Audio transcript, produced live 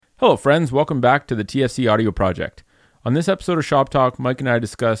Hello friends, welcome back to the TFC Audio Project. On this episode of Shop Talk, Mike and I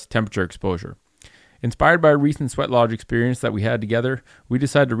discuss temperature exposure. Inspired by a recent Sweat Lodge experience that we had together, we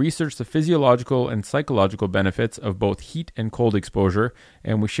decided to research the physiological and psychological benefits of both heat and cold exposure,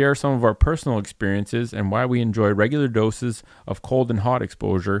 and we share some of our personal experiences and why we enjoy regular doses of cold and hot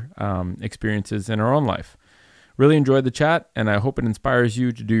exposure experiences in our own life. Really enjoyed the chat, and I hope it inspires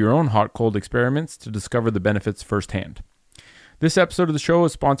you to do your own hot-cold experiments to discover the benefits firsthand. This episode of the show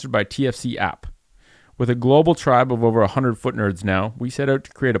is sponsored by TFC App. With a global tribe of over 100 foot nerds now, we set out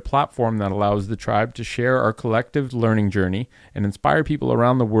to create a platform that allows the tribe to share our collective learning journey and inspire people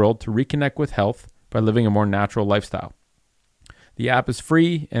around the world to reconnect with health by living a more natural lifestyle. The app is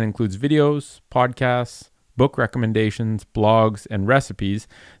free and includes videos, podcasts, book recommendations, blogs, and recipes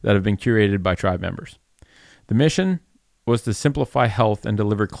that have been curated by tribe members. The mission was to simplify health and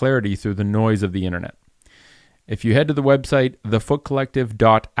deliver clarity through the noise of the internet. If you head to the website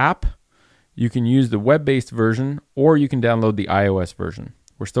thefootcollective.app, you can use the web-based version or you can download the iOS version.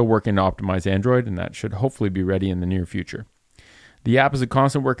 We're still working to optimize Android, and that should hopefully be ready in the near future. The app is a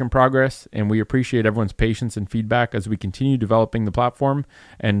constant work in progress, and we appreciate everyone's patience and feedback as we continue developing the platform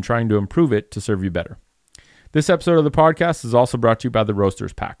and trying to improve it to serve you better. This episode of the podcast is also brought to you by the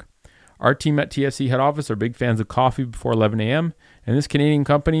Roasters Pack. Our team at TFC head office are big fans of coffee before 11 a.m., and this Canadian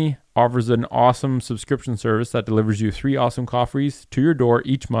company offers an awesome subscription service that delivers you 3 awesome coffees to your door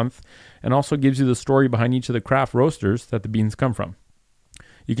each month and also gives you the story behind each of the craft roasters that the beans come from.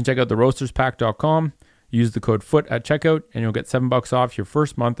 You can check out theroasterspack.com, use the code FOOT at checkout, and you'll get $7 off your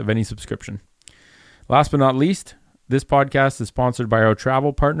first month of any subscription. Last but not least, this podcast is sponsored by our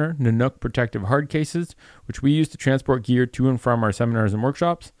travel partner, Nanook Protective Hard Cases, which we use to transport gear to and from our seminars and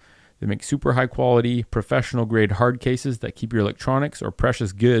workshops. They make super high quality, professional grade hard cases that keep your electronics or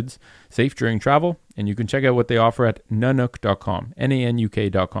precious goods safe during travel. And you can check out what they offer at nanook.com,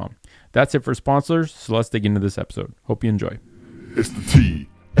 Nanuk.com. That's it for sponsors. So let's dig into this episode. Hope you enjoy. It's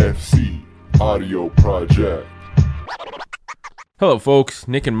the TFC Audio Project. Hello folks,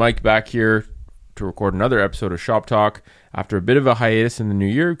 Nick and Mike back here to record another episode of Shop Talk after a bit of a hiatus in the new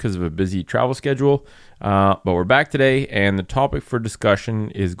year because of a busy travel schedule. But we're back today, and the topic for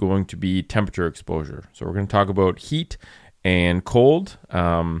discussion is going to be temperature exposure. So we're going to talk about heat and cold.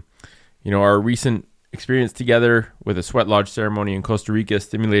 Our recent experience together with a Sweat Lodge ceremony in Costa Rica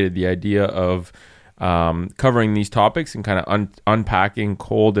stimulated the idea of covering these topics and kind of unpacking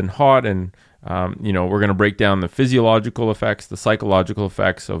cold and hot. And, we're going to break down the physiological effects, the psychological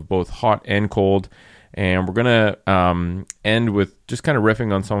effects of both hot and cold. And we're going to end with just kind of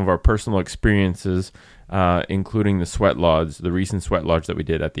riffing on some of our personal experiences, including the recent Sweat Lodge that we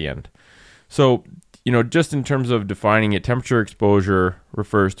did at the end. So, just in terms of defining it, temperature exposure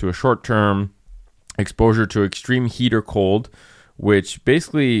refers to a short-term exposure to extreme heat or cold, which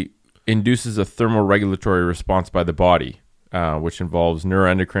basically induces a thermoregulatory response by the body, which involves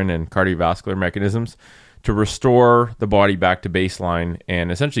neuroendocrine and cardiovascular mechanisms to restore the body back to baseline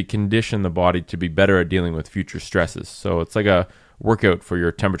and essentially condition the body to be better at dealing with future stresses. So it's like a workout for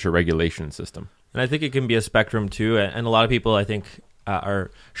your temperature regulation system. And I think it can be a spectrum too. And a lot of people, I think,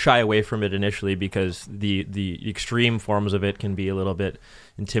 are shy away from it initially because the extreme forms of it can be a little bit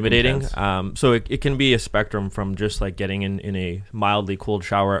intimidating. So it can be a spectrum from just like getting in a mildly cold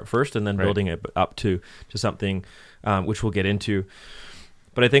shower at first and then building it up to something which we'll get into.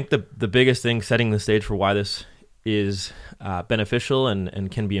 But I think the biggest thing, setting the stage for why this is beneficial and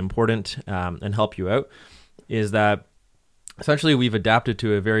can be important and help you out, is that essentially we've adapted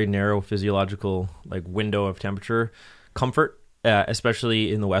to a very narrow physiological window of temperature comfort,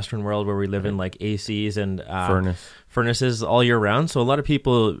 especially in the Western world where we live in ACs and furnaces all year round. So a lot of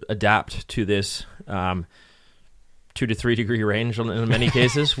people adapt to this 2 to 3 degree range in many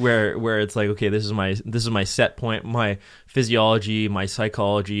cases where it's like, okay, this is my set point, my physiology, my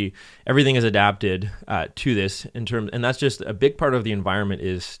psychology, everything is adapted to this and that's just a big part of the environment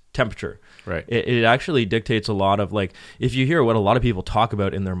is temperature. Right. It actually dictates a lot of if you hear what a lot of people talk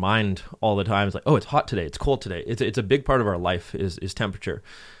about in their mind all the time, it's like, oh, it's hot today, it's cold today. It's a big part of our life is temperature.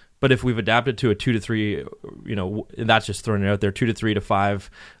 But if we've adapted to a 2 to 3, that's just throwing it out there, 2 to 3 to 5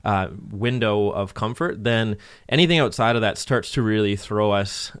 window of comfort, then anything outside of that starts to really throw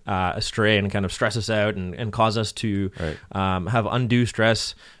us astray and kind of stress us out and cause us to have undue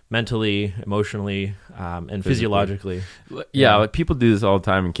stress mentally, emotionally, and physiologically. Yeah, people do this all the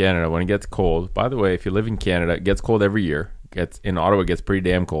time in Canada when it gets cold. By the way, if you live in Canada, it gets cold every year. In Ottawa, it gets pretty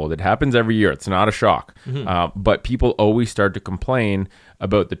damn cold. It happens every year. It's not a shock. Mm-hmm. But people always start to complain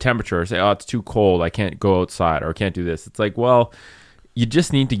about the temperature. Say, oh, it's too cold. I can't go outside or I can't do this. It's like, well, you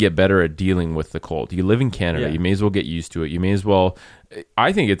just need to get better at dealing with the cold. You live in Canada. Yeah. You may as well get used to it. You may as well,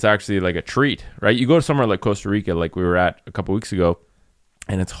 I think it's actually like a treat, right? You go to somewhere like Costa Rica, like we were at a couple weeks ago,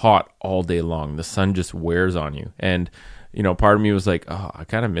 and it's hot all day long. The sun just wears on you. And, part of me was like, oh, I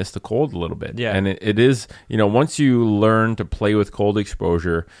kind of miss the cold a little bit. Yeah. And it is, once you learn to play with cold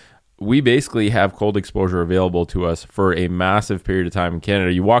exposure, we basically have cold exposure available to us for a massive period of time in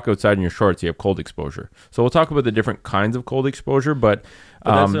Canada. You walk outside in your shorts, you have cold exposure. So we'll talk about the different kinds of cold exposure, but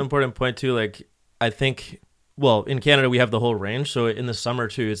that's an important point too. Like, I think, well, in Canada, we have the whole range. So in the summer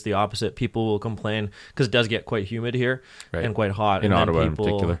too, it's the opposite. People will complain because it does get quite humid here and quite hot. In and Ottawa then people,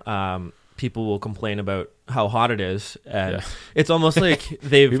 in particular. People will complain about how hot it is. And it's almost like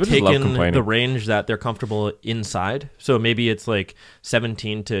they've People just love taken complaining. the range that they're comfortable inside. So maybe it's like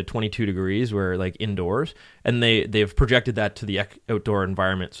 17 to 22 degrees where like indoors. And they've projected that to the outdoor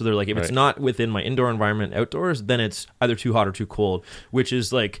environment. So they're like, if it's not within my indoor environment outdoors, then it's either too hot or too cold, which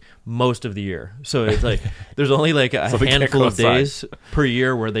is like most of the year. So it's like there's only like a handful of days per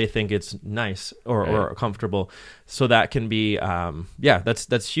year where they think it's nice or comfortable. So that can be,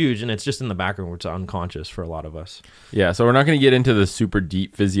 that's huge. And it's just in the background where it's unconscious for a lot of us. Yeah, so we're not going to get into the super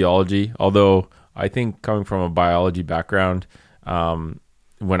deep physiology, although I think coming from a biology background,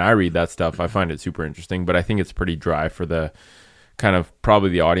 when I read that stuff, I find it super interesting, but I think it's pretty dry for the kind of probably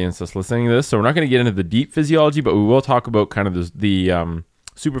the audience that's listening to this. So we're not going to get into the deep physiology, but we will talk about kind of the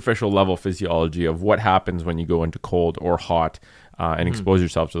superficial level physiology of what happens when you go into cold or hot and expose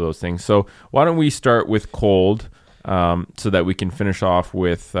yourself to those things. So why don't we start with cold so that we can finish off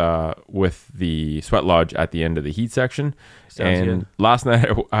with the sweat lodge at the end of the heat section. Sounds good. Last night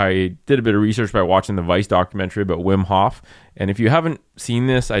I did a bit of research by watching the Vice documentary about Wim Hof. And if you haven't seen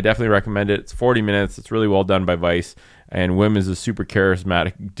this, I definitely recommend it. It's 40 minutes. It's really well done by Vice. And Wim is a super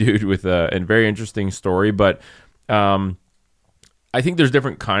charismatic dude with a very interesting story. But I think there's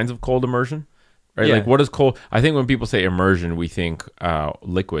different kinds of cold immersion. Right? Yeah. Like, what is cold? I think when people say immersion, we think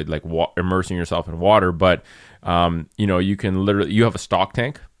liquid, like immersing yourself in water. But, you can literally, you have a stock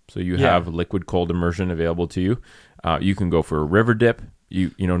tank. So you have liquid cold immersion available to you. You can go for a river dip.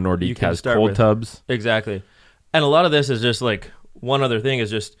 Nordique has cold tubs. Exactly. And a lot of this is just like, one other thing is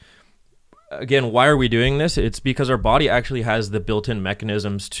just, again, why are we doing this? It's because our body actually has the built-in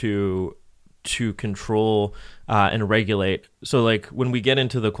mechanisms to control and regulate. So like when we get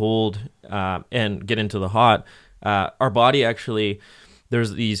into the cold and get into the hot, our body actually,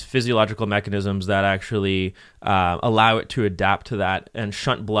 there's these physiological mechanisms that actually allow it to adapt to that and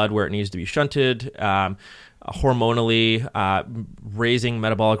shunt blood where it needs to be shunted, hormonally, raising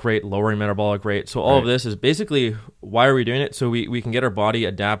metabolic rate, lowering metabolic rate. So all of this is basically, why are we doing it? So we can get our body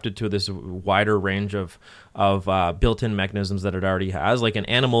adapted to this wider range of built-in mechanisms that it already has. Like an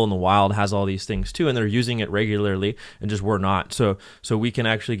animal in the wild has all these things too, and they're using it regularly, and just we're not. So we can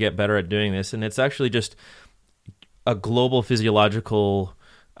actually get better at doing this. And it's actually just a global physiological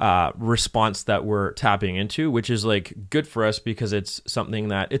response that we're tapping into, which is like good for us because it's something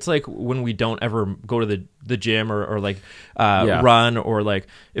that it's like when we don't ever go to the gym or like run, or like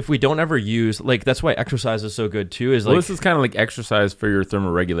if we don't ever use, like that's why exercise is so good too, is like, this is kind of like exercise for your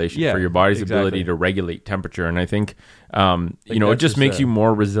thermoregulation, for your body's ability to regulate temperature. And I think it just makes you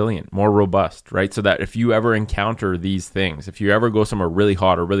more resilient, more robust, right? So that if you ever encounter these things, if you ever go somewhere really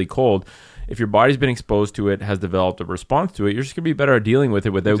hot or really cold, if your body's been exposed to it, has developed a response to it, you're just going to be better at dealing with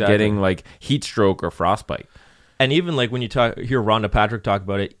it without getting like heat stroke or frostbite. And even like when you hear Rhonda Patrick talk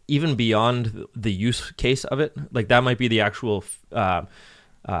about it, even beyond the use case of it, like that might be the actual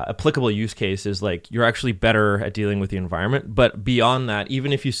applicable use case, is like you're actually better at dealing with the environment. But beyond that,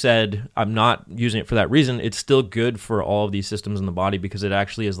 even if you said I'm not using it for that reason, it's still good for all of these systems in the body because it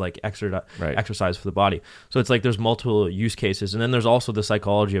actually is like exercise for the body. So it's like there's multiple use cases, and then there's also the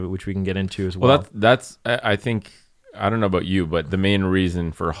psychology of it, which we can get into as well. Well, that's I think, I don't know about you, but the main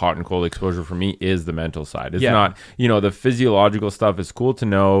reason for hot and cold exposure for me is the mental side. It's not, the physiological stuff is cool to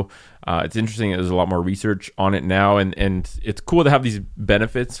know. It's interesting. There's a lot more research on it now, and it's cool to have these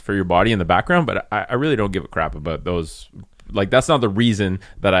benefits for your body in the background, but I really don't give a crap about those. Like, that's not the reason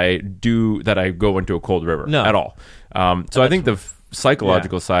that I go into a cold river at all. So I think the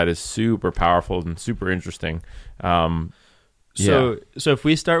psychological side is super powerful and super interesting. So if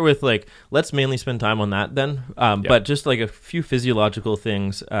we start with like, let's mainly spend time on that then, but just like a few physiological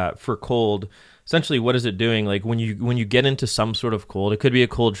things for cold. Essentially, what is it doing? Like when you get into some sort of cold, it could be a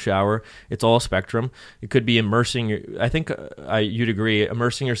cold shower. It's all spectrum. It could be immersing. You'd agree,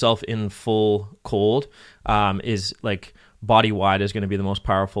 immersing yourself in full cold is like body wide is going to be the most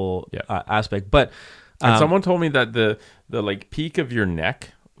powerful aspect. But and someone told me that the like peak of your neck,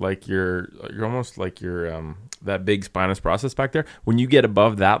 like you're almost like your that big spinous process back there. When you get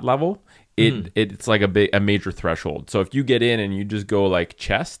above that level, it's like a major threshold. So if you get in and you just go like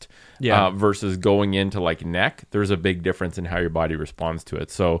chest versus going into like neck, there's a big difference in how your body responds to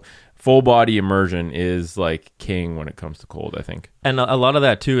it. So full body immersion is like king when it comes to cold, I think. And a lot of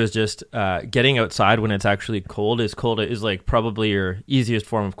that too is just getting outside when it's actually cold is like probably your easiest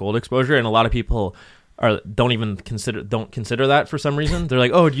form of cold exposure. And a lot of people don't consider that for some reason. They're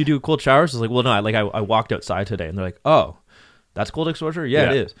like, oh, do you do cold showers? It's like, well, no, I walked outside today. And they're like, oh, that's cold exposure?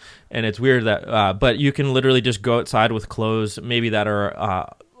 Yeah, it is. And it's weird that, but you can literally just go outside with clothes maybe that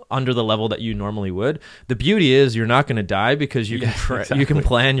are under the level that you normally would. The beauty is you're not going to die because you can you can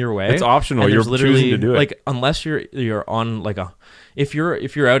plan your way. It's optional. You're choosing to do it. Like unless you're on like if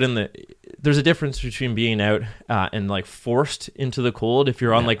you're out in the, there's a difference between being out and like forced into the cold. If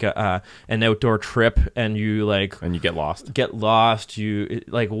you're on like an outdoor trip and you get lost, you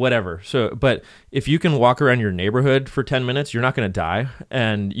like whatever. So, but if you can walk around your neighborhood for 10 minutes, you're not going to die,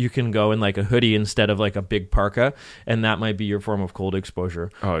 and you can go in like a hoodie instead of like a big parka, and that might be your form of cold exposure.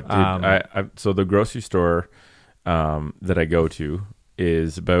 Oh, dude, so the grocery store that I go to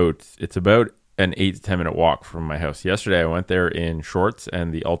is about an 8 to 10 minute walk from my house. Yesterday I went there in shorts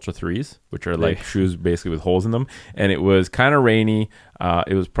and the Ultra 3s, which are like shoes basically with holes in them, and it was kind of rainy.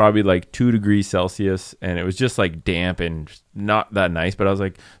 It was probably like 2 degrees Celsius, and it was just like damp and not that nice, but I was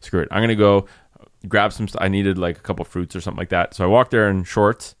like, screw it, I'm gonna go grab some I needed like a couple fruits or something like that. So I walked there in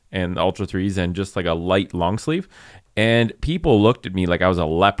shorts and the Ultra 3s and just like a light long sleeve, and people looked at me like I was a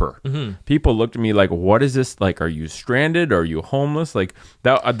leper. People looked at me like, what is this? Like, are you stranded? Are you homeless? Like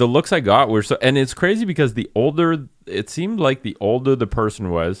that, the looks I got were so, and it's crazy because it seemed like the older the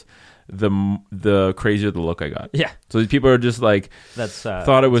person was, the crazier the look I got. Yeah. So these people are just like,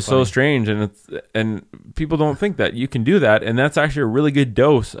 thought it was so strange. And people don't think that you can do that. And that's actually a really good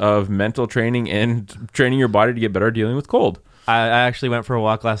dose of mental training and training your body to get better at dealing with cold. I actually went for a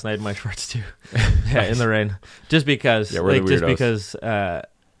walk last night in my shorts too. In the rain, just because it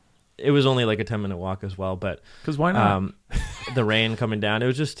was only like a 10-minute walk as well, but because why not? The rain coming down,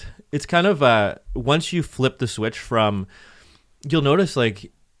 it's kind of once you flip the switch from, you'll notice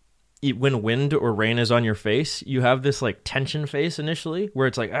like when wind or rain is on your face, you have this like tension face initially where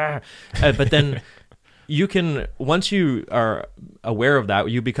it's like but then you can, once you are aware of that,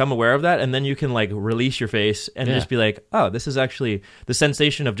 you become aware of that, and then you can like release your face and just be like, oh, this is actually, the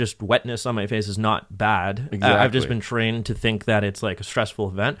sensation of just wetness on my face is not bad. Exactly. I've just been trained to think that it's like a stressful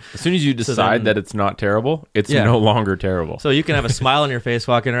event. As soon as you decide that it's not terrible, it's no longer terrible. So you can have a smile on your face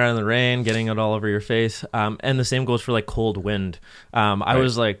walking around in the rain, getting it all over your face. And the same goes for like cold wind. I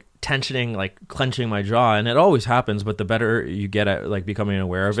was like tensioning, like clenching my jaw, and it always happens, but the better you get at like becoming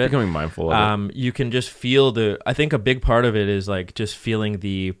aware of it, becoming mindful of it, you can just feel I think a big part of it is like just feeling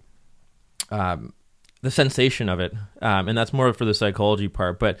the sensation of it, and that's more for the psychology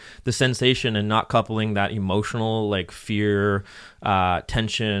part, but the sensation and not coupling that emotional like fear,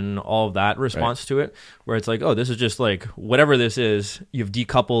 tension, all of that response to it, where it's like, oh, this is just like whatever this is, you've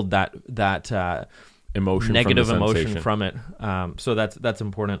decoupled that emotion, negative emotion from it. So that's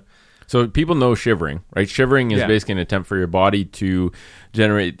important. So people know shivering, right? Shivering is basically an attempt for your body to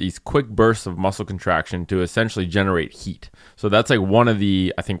generate these quick bursts of muscle contraction to essentially generate heat. So that's like one of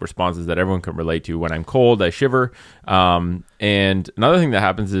the, I think, responses that everyone can relate to. When I'm cold, I shiver. And another thing that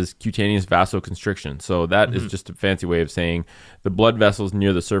happens is cutaneous vasoconstriction. So that is just a fancy way of saying the blood vessels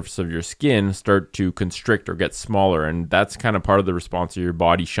near the surface of your skin start to constrict or get smaller. And that's kind of part of the response of your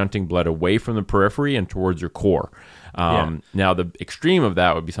body shunting blood away from the periphery and towards your core. Now, the extreme of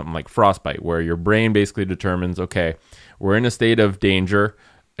that would be something like frostbite, where your brain basically determines, okay, we're in a state of danger.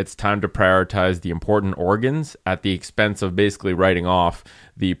 It's time to prioritize the important organs at the expense of basically writing off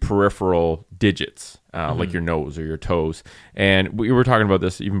the peripheral digits, like your nose or your toes. And we were talking about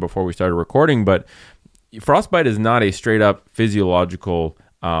this even before we started recording, but frostbite is not a straight up physiological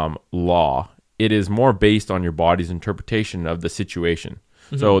law. It is more based on your body's interpretation of the situation.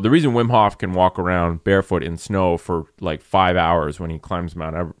 So the reason Wim Hof can walk around barefoot in snow for like 5 hours when he climbs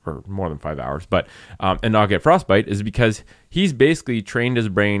Mount Everest, or more than 5 hours, but and not get frostbite, is because he's basically trained his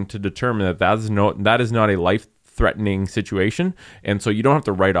brain to determine that is not a life-threatening situation, and so you don't have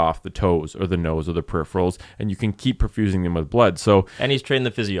to write off the toes or the nose or the peripherals, and you can keep perfusing them with blood. So, and he's trained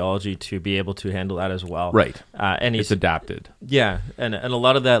the physiology to be able to handle that as well, right? And it's adapted. Yeah, and a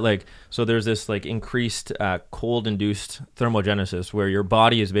lot of that, like, so there's this like increased cold-induced thermogenesis where your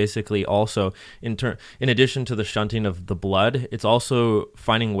body is basically also in addition to the shunting of the blood, it's also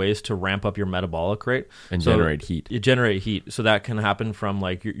finding ways to ramp up your metabolic rate and generate heat. You generate heat, so that can happen from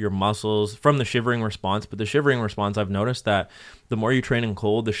like your muscles, from the shivering response. But the shivering response, I've noticed that the more you train in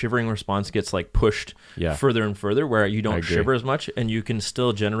cold, the shivering response gets like pushed further and further, where you don't shiver as much, and you can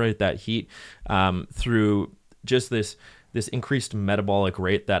still generate that heat through just this increased metabolic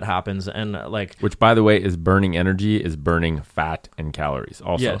rate that happens. And like, which by the way is burning energy, is burning fat and calories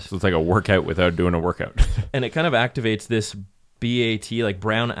also. Yes. So it's like a workout without doing a workout. And it kind of activates this BAT, like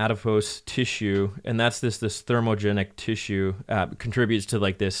brown adipose tissue, and that's this thermogenic tissue, contributes to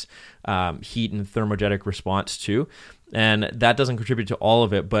like this heat and thermogenic response too. And that doesn't contribute to all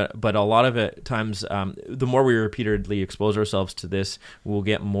of it, but a lot of it times, the more we repeatedly expose ourselves to this, we'll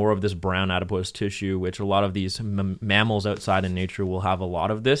get more of this brown adipose tissue, which a lot of these mammals outside in nature will have a lot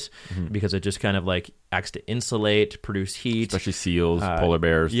of this, because it just kind of like acts to insulate, produce heat. Especially seals, polar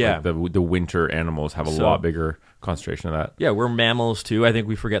bears. Yeah. Like the winter animals have a lot bigger concentration of that. Yeah, we're mammals too. I think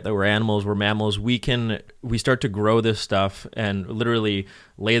we forget that we're animals. We're mammals. We start to grow this stuff and literally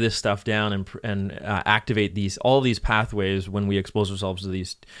lay this stuff down and activate all these pathways when we expose ourselves to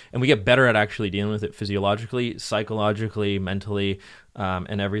these, and we get better at actually dealing with it physiologically, psychologically, mentally,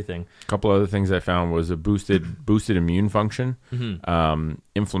 and everything. A couple other things I found was a boosted immune function,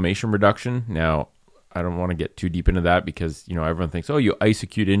 inflammation reduction. Now, I don't want to get too deep into that because, everyone thinks, oh, you ice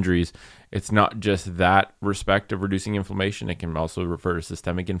acute injuries. It's not just that respect of reducing inflammation. It can also refer to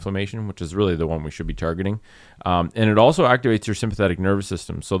systemic inflammation, which is really the one we should be targeting. And it also activates your sympathetic nervous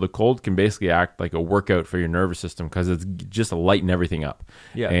system. So the cold can basically act like a workout for your nervous system because it's just lighten everything up.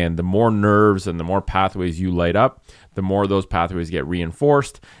 Yeah. And the more nerves and the more pathways you light up, the more those pathways get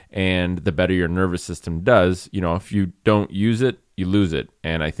reinforced and the better your nervous system does. If you don't use it, you lose it.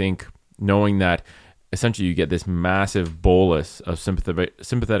 And I think knowing that essentially you get this massive bolus of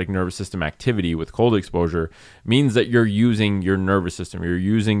sympathetic nervous system activity with cold exposure means that you're using your nervous system, you're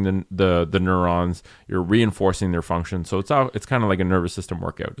using the neurons, you're reinforcing their function. So it's kind of like a nervous system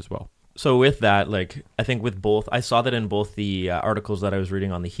workout as well. So with that, like, I think with both, I saw that in both the articles that I was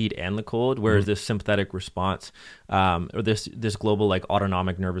reading on the heat and the cold, whereas this sympathetic response, or this global like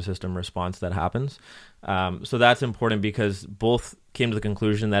autonomic nervous system response that happens. So that's important because both came to the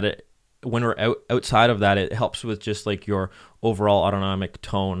conclusion that when we're outside of that, it helps with just like your overall autonomic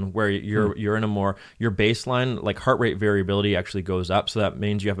tone, where you're in a more, your baseline like heart rate variability actually goes up. So that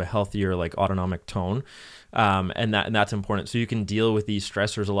means you have a healthier like autonomic tone. And that's important. So you can deal with these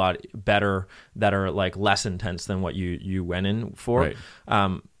stressors a lot better that are like less intense than what you went in for.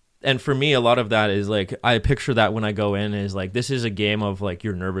 Right. And for me, a lot of that is like, I picture that when I go in is like, this is a game of like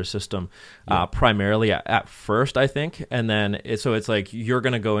your nervous system, primarily at first, I think. And then it's like, you're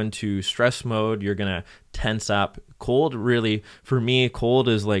going to go into stress mode. You're going to tense up. Cold, really, for me, cold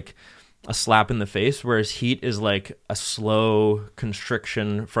is like a slap in the face, whereas heat is like a slow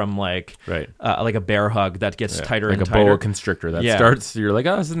constriction from like a bear hug that gets tighter and tighter. Like a boa constrictor that starts, you're like,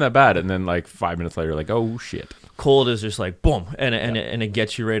 oh, this isn't that bad. And then like 5 minutes later, you're like, oh, shit. Cold is just like, boom, and it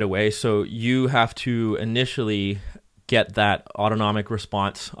gets you right away. So you have to initially get that autonomic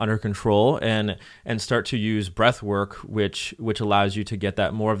response under control and start to use breath work, which allows you to get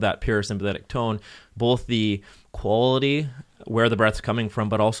that more of that parasympathetic tone, both the quality where the breath's coming from,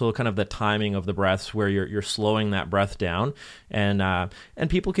 but also kind of the timing of the breaths where you're slowing that breath down. And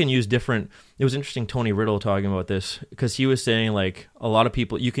people can use different, it was interesting Tony Riddle talking about this, because he was saying like a lot of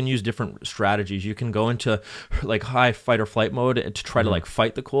people, you can use different strategies. You can go into like high fight or flight mode to try to like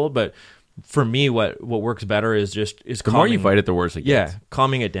fight the cold, but for me, what works better is the calming, more you fight it, the worse it gets. Yeah,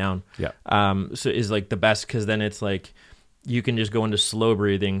 calming it down. Yeah. So is like the best, because then it's like you can just go into slow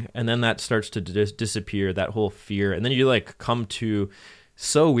breathing, and then that starts to disappear, that whole fear, and then you like come to,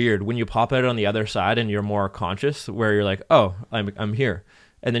 so weird when you pop out on the other side and you're more conscious, where you're like, oh, I'm here,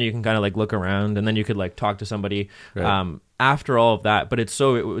 and then you can kind of like look around, and then you could like talk to somebody. Right. After all of that, but it's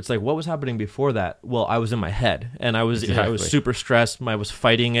like, what was happening before that? Well, I was in my head, and I was super stressed. I was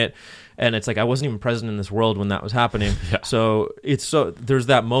fighting it, and it's like I wasn't even present in this world when that was happening. Yeah. So there's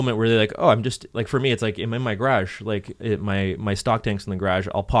that moment where they're like, oh, I'm just like, for me, it's like I'm in my garage, like my stock tank's in the garage.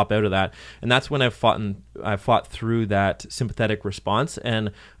 I'll pop out of that, and that's when I fought through that sympathetic response,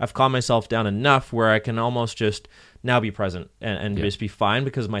 and I've calmed myself down enough where I can almost just now be present and just be fine,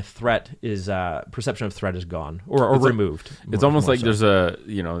 because my threat is perception of threat is gone or removed. It's almost like there's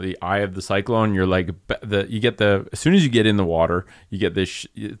the eye of the cyclone. You're like as soon as you get in the water, you get this.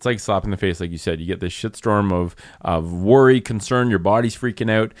 It's like slap in the face, like you said. You get this shitstorm of worry, concern. Your body's freaking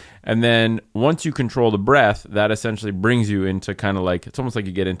out, and then once you control the breath, that essentially brings you into kind of like, it's almost like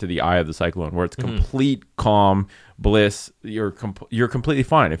you get into the eye of the cyclone, where it's complete calm, bliss. You're completely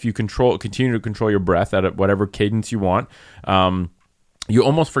fine if you continue to control your breath at whatever cadence you want. You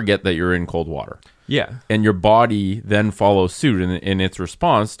almost forget that you're in cold water. Yeah. And your body then follows suit in its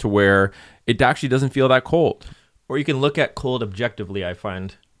response, to where it actually doesn't feel that cold. Or you can look at cold objectively, I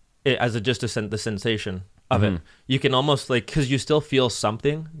find, it, as the sensation of it. You can almost like, because you still feel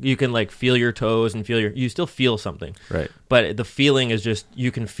something. You can like feel your toes and you still feel something. Right. But the feeling is just,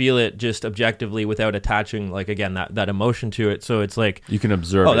 you can feel it just objectively without attaching, like, again, that emotion to it. So it's like, You can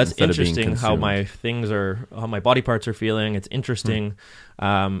observe oh, it that's instead of being interesting how consumed. how my body parts are feeling. It's interesting.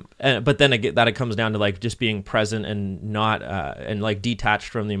 But then it comes down to like just being present and not, and like detached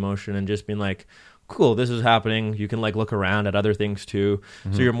from the emotion and just being like, cool, this is happening. You can like look around at other things too.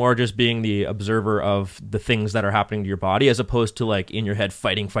 So you're more just being the observer of the things that are happening to your body, as opposed to like in your head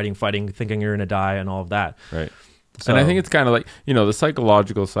fighting, thinking you're gonna die and all of that. Right. So, And I think it's kind of like, the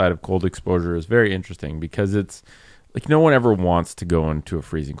psychological side of cold exposure is very interesting, because it's like no one ever wants to go into a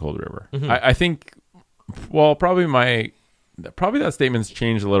freezing cold river. I think, well, probably that statement's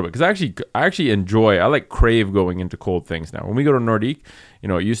changed a little bit, because I actually crave going into cold things now. When we go to Nordique,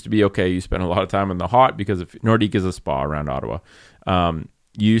 it used to be okay, you spend a lot of time in the hot, because Nordique is a spa around Ottawa.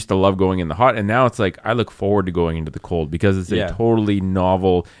 You used to love going in the hot, and now it's like I look forward to going into the cold, because it's a totally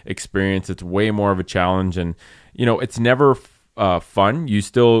novel experience. It's way more of a challenge, and it's never fun. You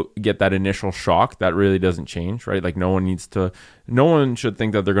still get that initial shock that really doesn't change, right? Like no one should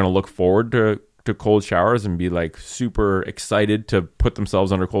think that they're going to look forward to cold showers and be like super excited to put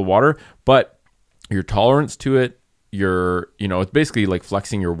themselves under cold water, but your tolerance to it, it's basically like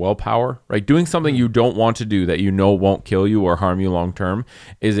flexing your willpower, right? Doing something you don't want to do that won't kill you or harm you long term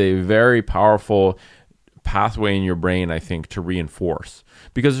is a very powerful pathway in your brain, I think, to reinforce,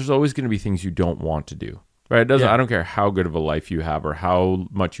 because there's always going to be things you don't want to do. Right? I don't care how good of a life you have or how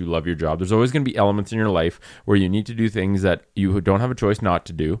much you love your job. There's always going to be elements in your life where you need to do things that you don't have a choice not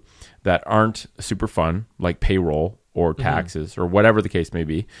to do, that aren't super fun, like payroll or taxes or whatever the case may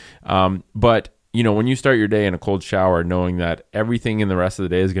be. But when you start your day in a cold shower, knowing that everything in the rest of the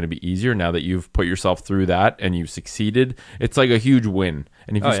day is going to be easier now that you've put yourself through that and you've succeeded, it's like a huge win.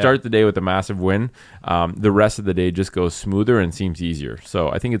 And if you start the day with a massive win, the rest of the day just goes smoother and seems easier. So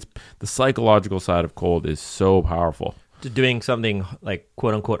I think it's the psychological side of cold is so powerful. Doing something like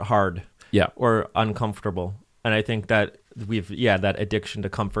quote unquote hard, or uncomfortable, and I think that that addiction to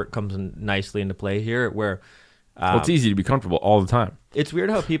comfort comes nicely into play here, where it's easy to be comfortable all the time. It's weird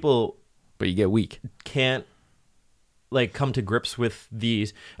how people, but you get weak, can't like come to grips with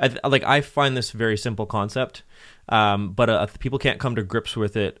these. I find this very simple concept, but people can't come to grips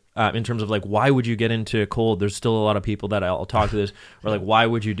with it in terms of like, why would you get into cold? There's still a lot of people that I'll talk to this, or like, why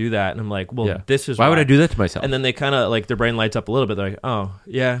would you do that? And I'm like, well, this is why would I do that to myself? And then they kind of like, their brain lights up a little bit. They're like, oh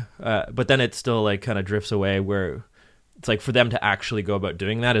yeah, but then it still like kind of drifts away, where it's like for them to actually go about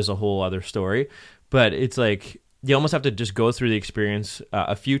doing that is a whole other story. But it's like, you almost have to just go through the experience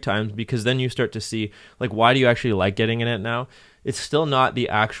a few times, because then you start to see like, why do you actually like getting in it now? It's still not the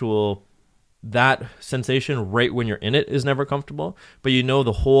actual, that sensation right when you're in it is never comfortable, but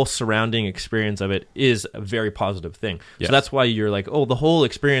the whole surrounding experience of it is a very positive thing. Yes. So that's why you're like, oh, the whole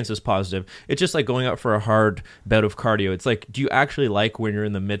experience is positive. It's just like going out for a hard bout of cardio. It's like, do you actually like when you're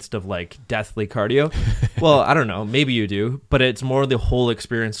in the midst of like deathly cardio? Well, I don't know, maybe you do, but it's more the whole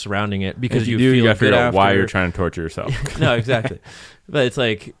experience surrounding it, because you feel you gotta figure out after. why you're trying to torture yourself. No, exactly. But it's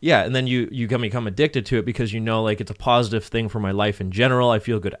like, and then you become addicted to it, because like it's a positive thing for my life in general. I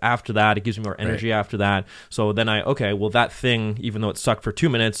feel good after that. It gives me more energy after that. So then that thing, even though it sucked for 2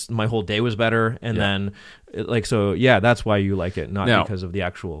 minutes, my whole day was better. And then that's why you like it, not because of the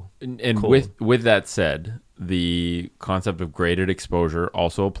actual and cold. with that said, the concept of graded exposure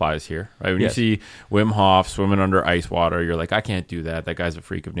also applies here, right? When you see Wim Hof swimming under ice water, you're like, I can't do that. That guy's a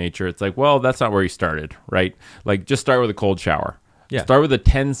freak of nature. It's like, well, that's not where he started, right? Like, just start with a cold shower. Yeah. Start with a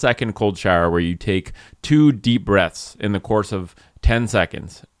 10-second cold shower where you take 2 deep breaths in the course of 10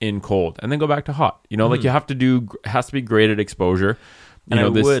 seconds in cold, and then go back to hot. Like you have to has to be graded exposure. And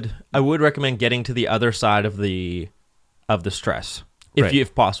I would recommend getting to the other side of the stress,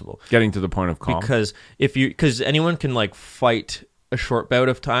 if possible. Getting to the point of calm. Because anyone can like fight a short bout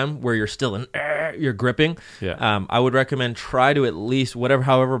of time where you're still you're gripping. Yeah. I would recommend try to at least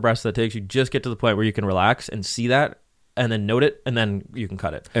however breaths that takes you, just get to the point where you can relax and see that, and then note it, and then you can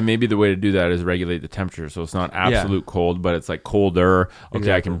cut it. And maybe the way to do that is regulate the temperature, so it's not absolute cold, but it's like colder. Okay,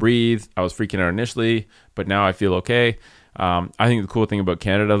 exactly. I can breathe. I was freaking out initially, but now I feel okay. I think the cool thing about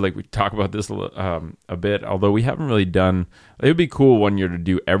Canada, like we talk about this a bit, although we haven't really done, it would be cool one year to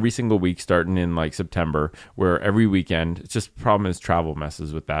do every single week starting in like September, where every weekend, it's just problem is travel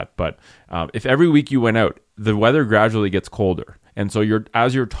messes with that. But if every week you went out, the weather gradually gets colder. And so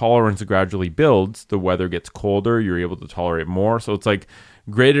as your tolerance gradually builds, the weather gets colder, you're able to tolerate more. So it's like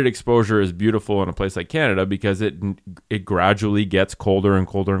graded exposure is beautiful in a place like Canada because it gradually gets colder and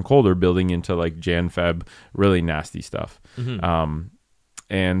colder and colder, building into like Jan, Feb, really nasty stuff.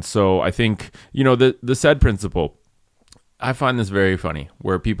 And so I think, you know, the SAID principle, I find this very funny,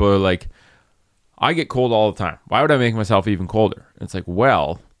 where people are like, I get cold all the time. Why would I make myself even colder? It's like,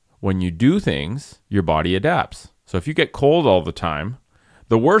 well, when you do things, your body adapts. So if you get cold all the time,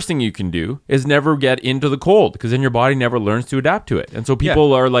 the worst thing you can do is never get into the cold, because then your body never learns to adapt to it. And so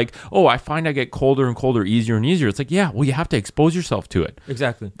people are like, oh, I find I get colder and colder, easier and easier. It's like, yeah, well, you have to expose yourself to it.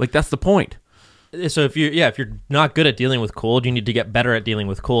 Exactly. Like, that's the point. So if you're not good at dealing with cold, you need to get better at dealing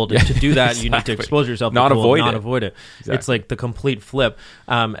with cold. And to do that, you need to expose yourself to cold, not avoid it. Exactly. It's like the complete flip.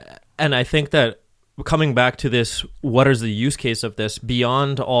 And I think that coming back to this, what is the use case of this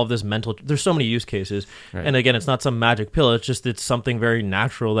beyond all of this mental? There's so many use cases. Right. And again, it's not some magic pill. It's something very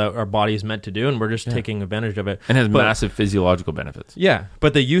natural that our body is meant to do, and we're just taking advantage of it. And has massive physiological benefits. Yeah.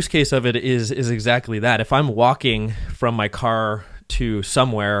 But the use case of it is exactly that. If I'm walking from my car to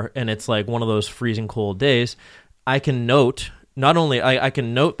somewhere and it's like one of those freezing cold days, I can note, not only I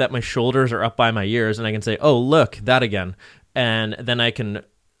can note that my shoulders are up by my ears, and I can say, oh, look, that again. And then I can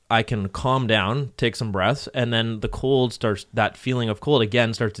calm down, take some breaths, and then the cold starts, that feeling of cold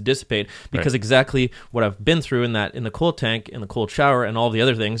again starts to dissipate, because exactly what I've been through in the cold tank, in the cold shower, and all the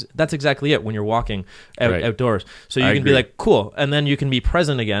other things, that's exactly it when you're walking outdoors. So you can be like, cool, and then you can be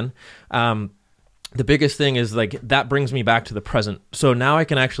present again. The biggest thing is like that brings me back to the present. So now I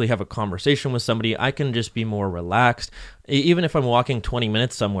can actually have a conversation with somebody. I can just be more relaxed. Even if I'm walking 20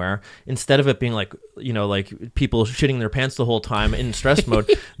 minutes somewhere, instead of it being like, you know, like people shitting their pants the whole time in stress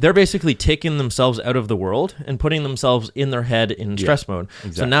mode, they're basically taking themselves out of the world and putting themselves in their head in stress mode.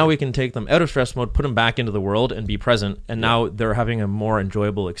 Exactly. So now we can take them out of stress mode, put them back into the world and be present. And now they're having a more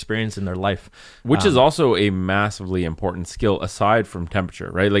enjoyable experience in their life. Which is also a massively important skill aside from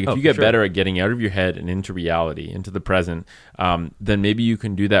temperature, right? Like if you get better at getting out of your head and into reality, into the present, then maybe you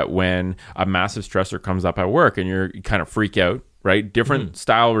can do that when a massive stressor comes up at work and you're kind of freak out, right? Different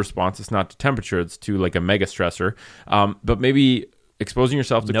style response. It's not to temperature, it's to like a mega stressor. But maybe exposing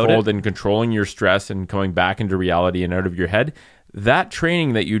yourself to cold and controlling your stress and coming back into reality and out of your head, that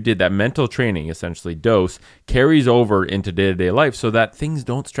training that you did, that mental training, essentially dose, carries over into day-to-day life so that things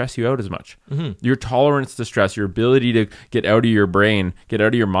don't stress you out as much. Your tolerance to stress, your ability to get out of your brain, get out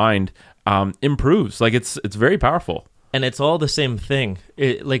of your mind, improves. Like it's very powerful. And it's all the same thing.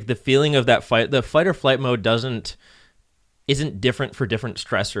 Like the feeling of that the fight or flight mode isn't different for different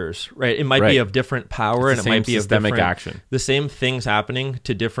stressors, right? It might be of different power, and it might be of systemic action. The same things happening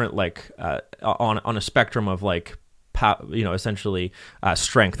to different, like on a spectrum of like, essentially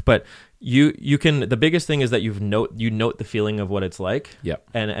strength. But you can. The biggest thing is that you note the feeling of what it's like. Yep.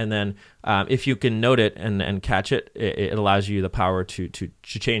 And then if you can note it and catch it, it allows you the power to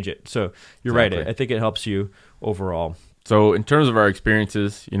change it. So you're right. I think it helps you overall. So in terms of our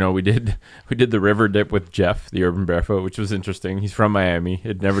experiences, you know, we did the river dip with Jeff, the Urban Barefoot, which was interesting. He's from Miami.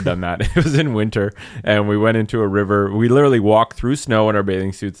 He'd never done that. It was in winter, and we went into a river. We literally walked through snow in our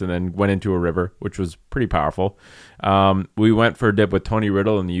bathing suits and then went into a river, which was pretty powerful. We went for a dip with Tony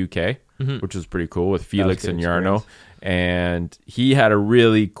Riddle in the UK, which was pretty cool, with Felix and Yarno. And he had a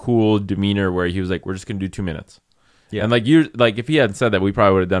really cool demeanor where he was like, we're just going to do 2 minutes. Yeah. And if he hadn't said that, we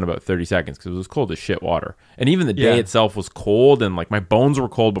probably would have done about 30 seconds because it was cold as shit water. And even the day itself was cold, and like my bones were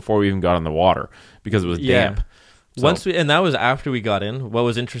cold before we even got in the water because it was damp. So. And that was after we got in. What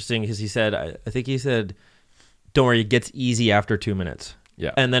was interesting is he said, I think he said, don't worry, it gets easy after 2 minutes.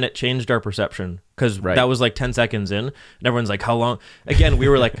 Yeah. And then it changed our perception because that was like 10 seconds in, and everyone's like, how long? Again, we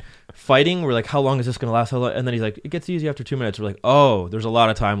were like fighting. We're like, how long is this going to last? How long? And then he's like, it gets easy after 2 minutes. We're like, oh, there's a lot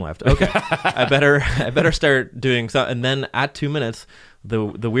of time left. Okay. I better start doing something. And then at 2 minutes,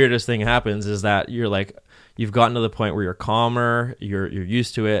 the weirdest thing happens is that you're like, you've gotten to the point where you're calmer, you're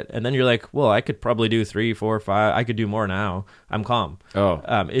used to it, and then you're like, well, I could probably do 3, 4, 5. I could do more now. I'm calm.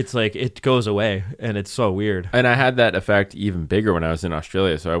 It's like it goes away, and it's so weird. And I had that effect even bigger when I was in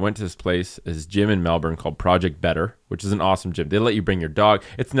Australia. So I went to this gym in Melbourne called Project Better, which is an awesome gym. They let you bring your dog.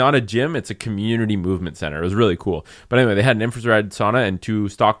 It's not a gym; it's a community movement center. It was really cool. But anyway, they had an infrared sauna and 2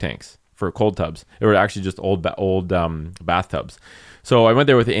 stock tanks for cold tubs. They were actually just old bathtubs. So I went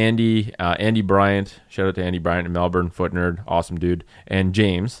there with Andy Bryant. Shout out to Andy Bryant in Melbourne, foot nerd, awesome dude, and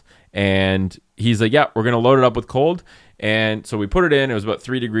James. And he's like, yeah, we're going to load it up with cold. And so we put it in. It was about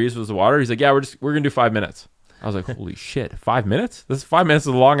 3 degrees was the water. He's like, yeah, we're going to do 5 minutes. I was like, holy shit, 5 minutes? This is 5 minutes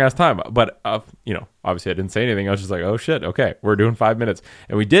is a long ass time. But, obviously I didn't say anything. I was just like, oh shit, okay, we're doing 5 minutes.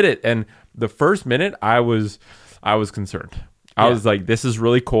 And we did it. And the first minute I was concerned. I was like, this is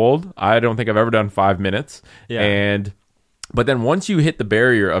really cold. I don't think I've ever done 5 minutes. Yeah. And But then once you hit the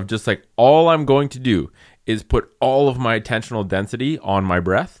barrier of just like, all I'm going to do is put all of my attentional density on my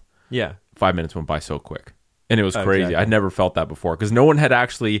breath. Yeah. 5 minutes went by so quick. And it was crazy. Exactly. I'd never felt that before because no one had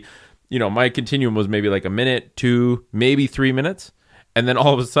actually, my continuum was maybe like a minute, 2, maybe 3 minutes. And then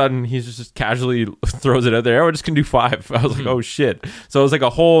all of a sudden, he's just casually throws it out there. We're just going to do 5. I was like, oh, shit. So it was like a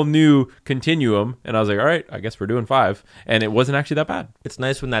whole new continuum. And I was like, all right, I guess we're doing 5. And it wasn't actually that bad. It's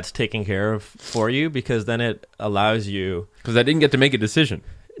nice when that's taken care of for you because then it allows you... Because I didn't get to make a decision.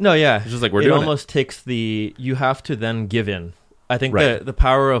 No, yeah. It's just like, we're it doing almost takes you have to then give in. I think Right. the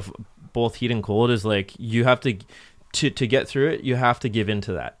power of both heat and cold is like you have to get through it, you have to give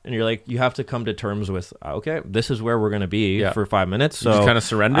into that. And you're like, you have to come to terms with, okay, this is where we're going to be for 5 minutes. So you just kind of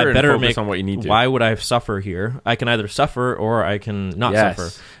surrender and focus on what you need to. Why would I suffer here? I can either suffer or I can not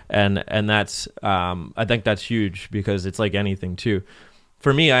suffer. And that's, I think that's huge because it's like anything too.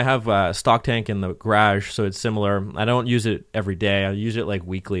 For me, I have a stock tank in the garage, so it's similar. I don't use it every day. I use it like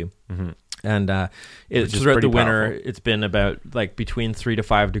weekly. Mm-hmm. And throughout the winter, powerful. It's been about like between 3 to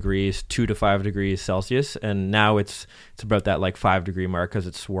 5 degrees, 2 to 5 degrees Celsius, and now it's about that like 5 degree mark because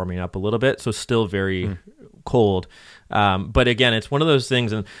it's warming up a little bit. So still very cold. But again, it's one of those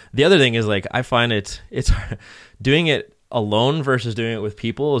things. And the other thing is like I find it's doing it alone versus doing it with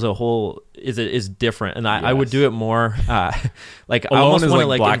people is different, and I would do it more like alone. I almost want to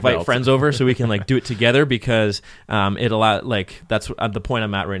like invite friends over so we can like do it together because it allows like that's at the point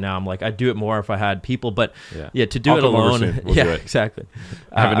I'm at right now. I'm like I'd do it more if I had people, but to do it alone, we'll do it. Exactly.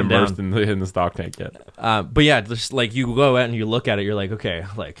 I haven't immersed in the stock tank yet. But yeah, just like you go out and you look at it, you're like, okay,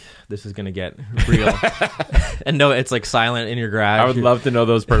 like this is gonna get real, and no, it's like silent in your garage. I would love to know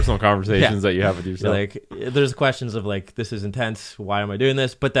those personal conversations that you have with yourself. Like there's questions of like, this is intense. Why am I doing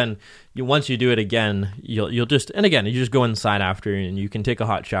this? But then once you do it again, you'll just, and again, you just go inside after and you can take a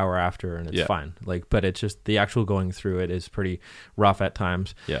hot shower after and it's fine. Like, but it's just the actual going through it is pretty rough at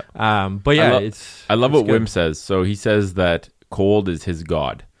times. Yeah. But yeah, I love what good. Wim says. So he says that cold is his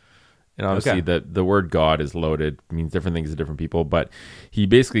God. And obviously the word God is loaded, means different things to different people. But he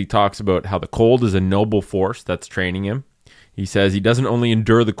basically talks about how the cold is a noble force that's training him. He says he doesn't only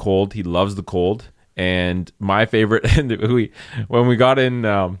endure the cold, he loves the cold. And my favorite, when we got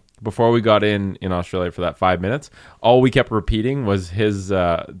in, before we got in Australia for that 5 minutes, all we kept repeating was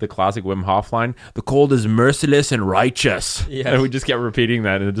the classic Wim Hof line, the cold is merciless and righteous. Yes. And we just kept repeating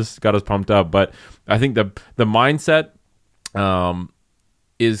that and it just got us pumped up. But I think the mindset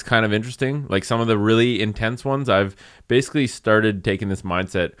is kind of interesting. Like some of the really intense ones, I've basically started taking this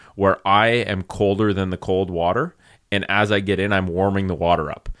mindset where I am colder than the cold water. And as I get in, I'm warming the water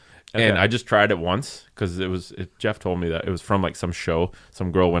up. Okay. And I just tried it once because Jeff told me that it was from like some show.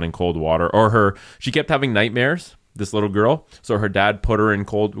 Some girl went in cold water, or she kept having nightmares. This little girl, so her dad got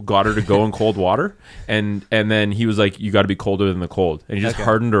her to go in cold water, and then he was like, "You got to be colder than the cold," and he just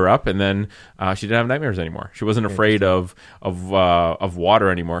hardened her up, and then she didn't have nightmares anymore. She wasn't afraid of water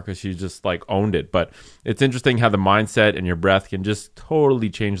anymore because she just like owned it. But it's interesting how the mindset and your breath can just totally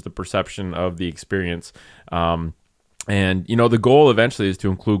change the perception of the experience. And, the goal eventually is to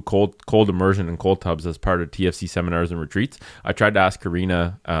include cold immersion and cold tubs as part of TFC seminars and retreats. I tried to ask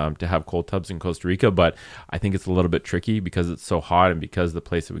Karina to have cold tubs in Costa Rica, but I think it's a little bit tricky because it's so hot and because the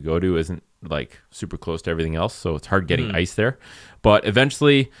place that we go to isn't like super close to everything else. So it's hard getting ice there. But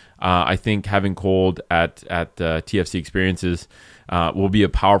eventually, I think having cold at TFC experiences will be a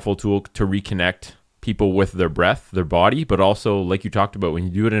powerful tool to reconnect people with their breath, their body, but also like you talked about when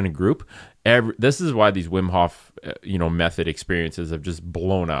you do it in a group. This is why these Wim Hof, method experiences have just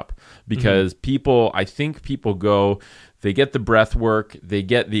blown up because I think people go, they get the breath work, they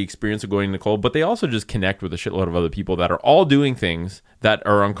get the experience of going in the cold, but they also just connect with a shitload of other people that are all doing things that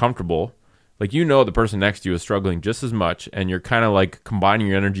are uncomfortable. Like, the person next to you is struggling just as much, and you're kind of like combining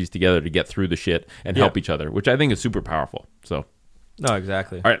your energies together to get through the shit and help each other, which I think is super powerful. So, no,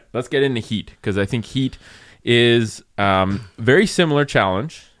 exactly. All right, let's get into heat because I think heat is very similar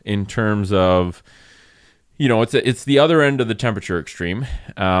challenge in terms of, it's the other end of the temperature extreme,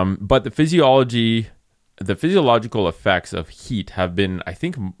 but the physiological effects of heat have been, I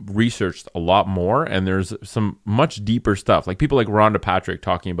think, researched a lot more, and there's some much deeper stuff, like people like Rhonda Patrick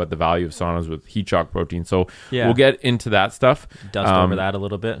talking about the value of saunas with heat shock protein. So we'll get into that stuff. Dust over that a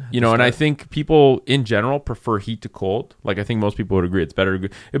little bit. And I think people in general prefer heat to cold. Like I think most people would agree it's better.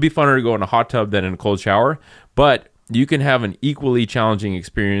 It'd be funner to go in a hot tub than in a cold shower, but you can have an equally challenging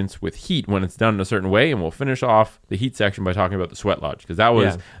experience with heat when it's done in a certain way. And we'll finish off the heat section by talking about the sweat lodge, because that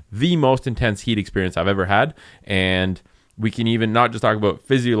was the most intense heat experience I've ever had. And we can even not just talk about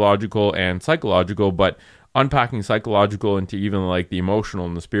physiological and psychological, but unpacking psychological into even like the emotional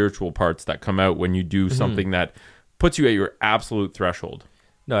and the spiritual parts that come out when you do something that puts you at your absolute threshold.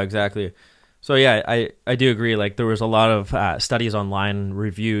 No, exactly. So yeah, I do agree. Like there was a lot of studies online,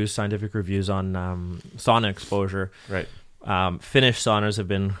 reviews, scientific reviews on sauna exposure. Right. Finnish saunas have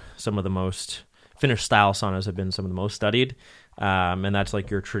been Finnish style saunas have been some of the most studied. And that's like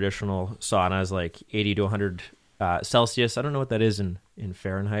your traditional saunas, like 80 to 100 Celsius. I don't know what that is in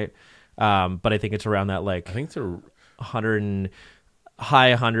Fahrenheit. But I think it's around that, like, I think it's a 100 and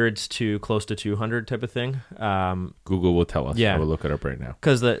high hundreds to close to 200 type of thing. Google will tell us. Yeah. I will look it up right now.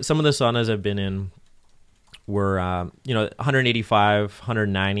 Because some of the saunas I've been in were 185,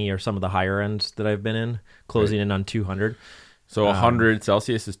 190 are some of the higher ends that I've been in, closing in on 200. So 100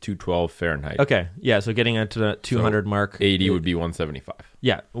 Celsius is 212 Fahrenheit. Okay, yeah, so getting into the 200 mark. 80 would be 175.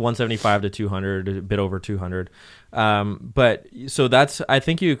 Yeah, 175 to 200, a bit over 200. But so that's, I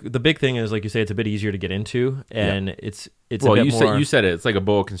think the big thing is, like you say, it's a bit easier to get into, and it's well, a bit more. you said it. It's like a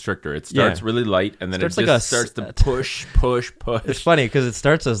boa constrictor. It starts really light, and then it starts just like starts to push. It's funny because it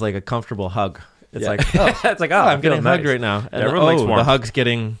starts as like a comfortable hug. It's like, it's like, I'm getting hugged right now. And everyone likes warmth. The hug's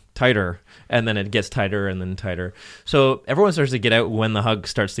getting tighter, and then it gets tighter and then tighter. So everyone starts to get out when the hug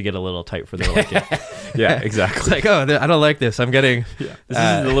starts to get a little tight for their liking. Yeah, exactly. It's like, oh, I don't like this. I'm getting this is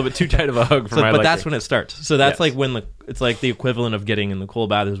a little bit too tight of a hug for my liking. But that's when it starts. So that's like when it's like the equivalent of getting in the cold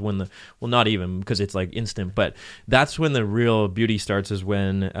bath is when not even because it's like instant, but that's when the real beauty starts, is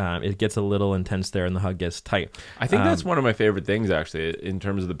when it gets a little intense there and the hug gets tight. I think that's one of my favorite things, actually, in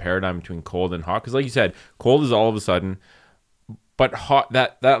terms of the paradigm between cold and hot. Because like you said, cold is all of a sudden, but hot,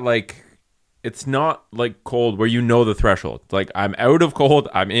 that like, it's not like cold where you know the threshold. It's like, I'm out of cold,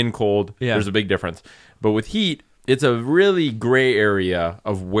 I'm in cold. Yeah. There's a big difference. But with heat, it's a really gray area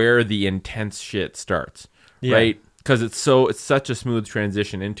of where the intense shit starts, right? Because it's such a smooth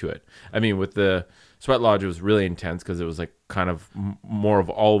transition into it. I mean, with the Sweat Lodge, it was really intense because it was like kind of more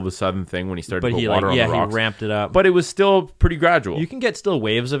of all of a sudden thing when he started to put water on the rocks. He ramped it up. But it was still pretty gradual. You can get still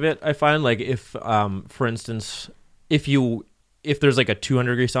waves of it, I find. Like if, for instance, if there's like a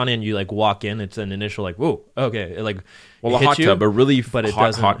 200-degree sauna and you like walk in, it's an initial like, whoa, okay, a hot tub, a really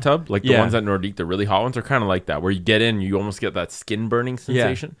hot tub, like the ones at Nordique, the really hot ones are kind of like that, where you get in, you almost get that skin burning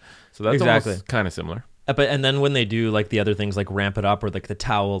sensation. So that's almost kind of similar. And then when they do like the other things like ramp it up, or like the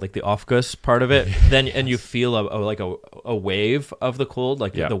towel, like the Aufguss part of it, then and you feel a wave of the cold,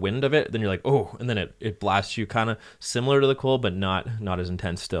 like the wind of it, then you're like, oh, and then it blasts you kind of similar to the cold, but not as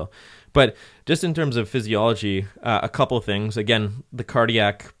intense still. But just in terms of physiology, a couple of things. Again, the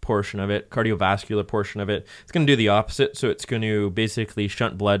cardiac portion of it, cardiovascular portion of it, it's going to do the opposite. So it's going to basically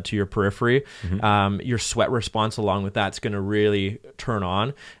shunt blood to your periphery. Mm-hmm. Your sweat response along with that's going to really turn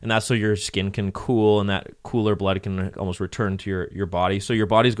on. And that's so your skin can cool, and that cooler blood can almost return to your body. So your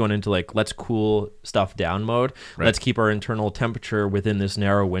body's going into like, let's cool stuff down mode. Right. Let's keep our internal temperature within this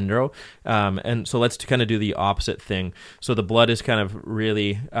narrow window. And so let's kind of do the opposite thing. So the blood is kind of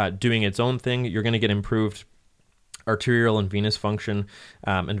really doing its own thing. You're going to get improved arterial and venous function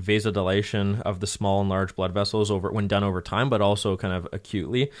and vasodilation of the small and large blood vessels when done over time, but also kind of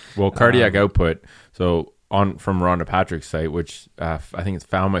acutely. Well, cardiac output. So from Rhonda Patrick's site, which I think it's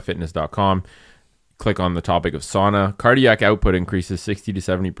foundmyfitness.com. Click on the topic of sauna. Cardiac output increases 60 to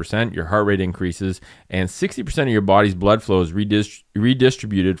 70%. Your heart rate increases, and 60% of your body's blood flow is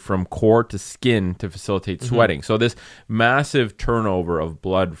redistributed from core to skin to facilitate sweating. Mm-hmm. So this massive turnover of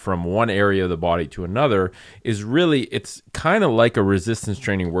blood from one area of the body to another is really, it's kind of like a resistance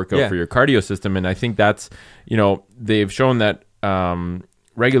training workout for your cardio system. And I think that's, they've shown that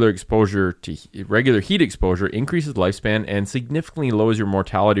regular heat exposure increases lifespan and significantly lowers your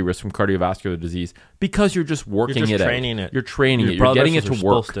mortality risk from cardiovascular disease, because you're just working You're training it. You're getting it to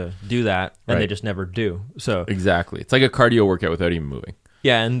work. Supposed to do that, and they just never do. So exactly, it's like a cardio workout without even moving.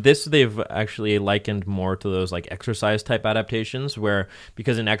 Yeah, and this they've actually likened more to those like exercise type adaptations, where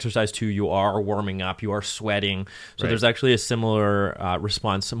because in exercise too you are warming up, you are sweating, so there's actually a similar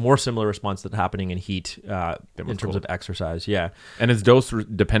response, more similar response that's happening in heat in terms of exercise. Yeah, and it's dose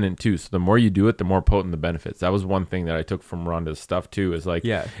dependent too. So the more you do it, the more potent the benefits. That was one thing that I took from Rhonda's stuff too. Is like,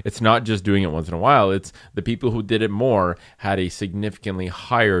 it's not just doing it once in a while. It's the people who did it more had a significantly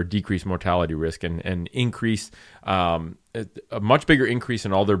higher decreased mortality risk and increased. A much bigger increase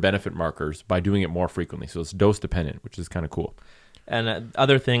in all their benefit markers by doing it more frequently. So it's dose dependent, which is kind of cool. And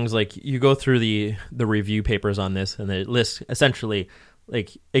other things, like you go through the review papers on this, and it lists essentially,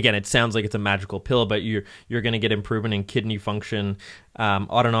 like, again, it sounds like it's a magical pill, but you're going to get improvement in kidney function,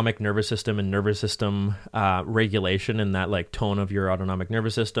 autonomic nervous system, and nervous system regulation, and that like tone of your autonomic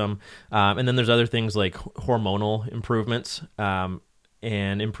nervous system. And then there's other things like hormonal improvements,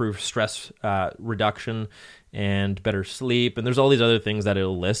 and improved stress reduction and better sleep. And there's all these other things that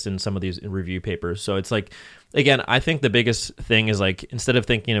it'll list in some of these review papers. So it's like again, I think the biggest thing is like, instead of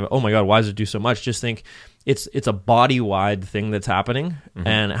thinking of, oh my God, why does it do so much? Just think it's a body-wide thing that's happening,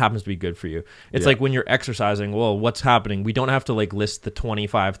 and it happens to be good for you. It's like when you're exercising, well, what's happening? We don't have to like list the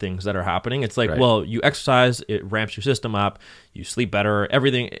 25 things that are happening. It's like, well, you exercise, it ramps your system up, you sleep better,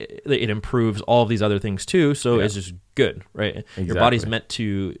 everything, it improves all of these other things too. So it's just good, right? Exactly. Your body's meant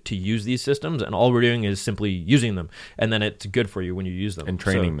to use these systems, and all we're doing is simply using them, and then it's good for you when you use them and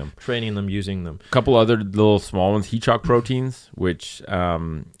training them, using them. A couple other little small ones: heat shock proteins, which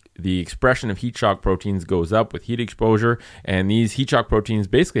the expression of heat shock proteins goes up with heat exposure, and these heat shock proteins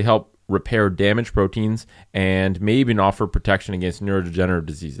basically help repair damaged proteins and may even offer protection against neurodegenerative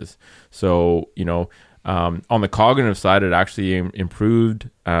diseases. So, on the cognitive side, it actually improved.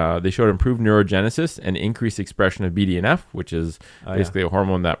 They showed improved neurogenesis and increased expression of BDNF, which is basically a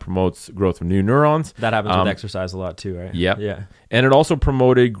hormone that promotes growth of new neurons. That happens with exercise a lot too, right? Yep. Yeah. And it also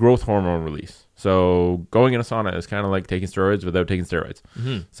promoted growth hormone release. So going in a sauna is kind of like taking steroids without taking steroids.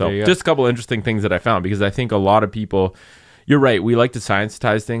 So just a couple interesting things that I found, because I think a lot of people, you're right, we like to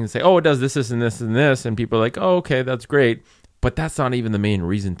scientize things and say, oh, it does this, and this, and this. And people are like, oh, okay, that's great. But that's not even the main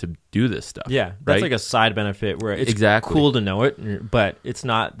reason to do this stuff. Yeah, that's like a side benefit where it's cool to know it, but it's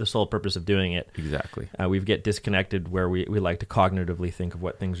not the sole purpose of doing it. Exactly. We get disconnected where we like to cognitively think of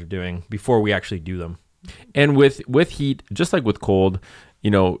what things are doing before we actually do them. And with heat, just like with cold,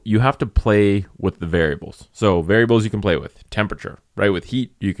 you have to play with the variables. So variables you can play with: temperature, right? With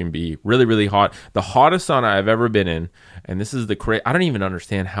heat, you can be really, really hot. The hottest sauna I've ever been in, and this is I don't even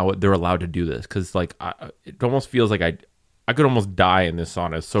understand how they're allowed to do this, because it almost feels like I could almost die in this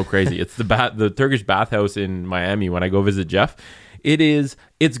sauna. It's so crazy. It's the Turkish bathhouse in Miami when I go visit Jeff.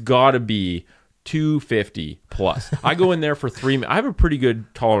 It's got to be 250 plus. I go in there for 3 minutes. I have a pretty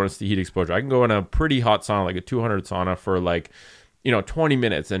good tolerance to heat exposure. I can go in a pretty hot sauna, like a 200 sauna, for 20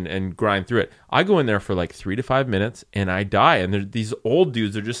 minutes and grind through it. I go in there for 3 to 5 minutes and I die. And these old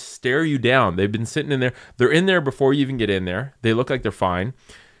dudes are just stare you down. They've been sitting in there. They're in there before you even get in there. They look like they're fine.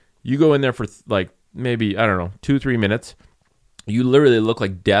 You go in there for maybe, 2-3 minutes. You literally look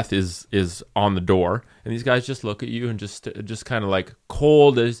like death is on the door, and these guys just look at you and just kind of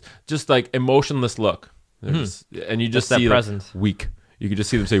cold, as just emotionless look. And you just see presence. Weak. You can just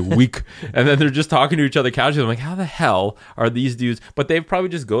see them say weak, and then they're just talking to each other casually. I'm like, how the hell are these dudes? But they probably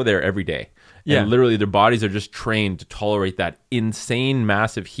just go there every day. Yeah, and literally their bodies are just trained to tolerate that insane,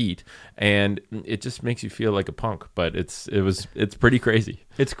 massive heat, and it just makes you feel like a punk. But it's pretty crazy.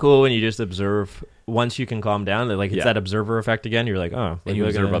 It's cool when you just observe. Once you can calm down, it's that observer effect again. You're like, oh, and you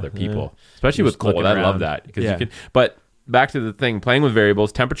observe other people, especially with cold. I love that, because you can. But back to the thing, playing with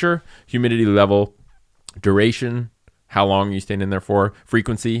variables: temperature, humidity level, duration, how long are you staying in there for,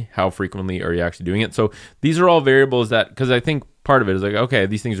 frequency, how frequently are you actually doing it. So these are all variables that, because I think part of it is okay,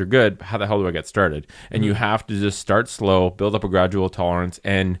 these things are good, how the hell do I get started? And you have to just start slow, build up a gradual tolerance,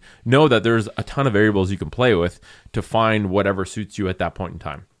 and know that there's a ton of variables you can play with to find whatever suits you at that point in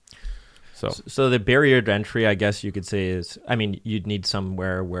time. So the barrier to entry, I guess you could say, is, you'd need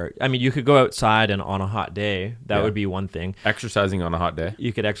somewhere where, you could go outside and on a hot day, that would be one thing. Exercising on a hot day.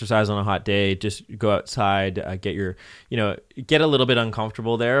 You could exercise on a hot day, just go outside, get a little bit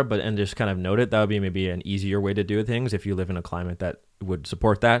uncomfortable there, and just kind of note it. That would be maybe an easier way to do things if you live in a climate that would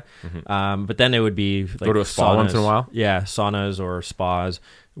support that. But then it would be go to a spa once in a while. Yeah, saunas or spas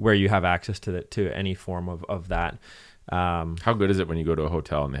where you have access to any form of that. How good is it when you go to a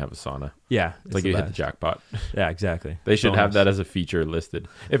hotel and they have a sauna? Yeah, it's you hit the jackpot. Yeah, exactly. They should have that as a feature listed.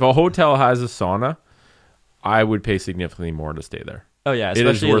 If a hotel has a sauna, I would pay significantly more to stay there. Oh yeah,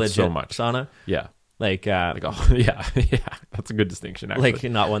 especially it is worth so much. Sauna. Yeah, yeah, that's a good distinction. Actually,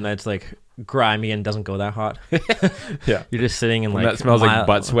 not one that's grimy and doesn't go that hot. Yeah, you're just sitting in that smells like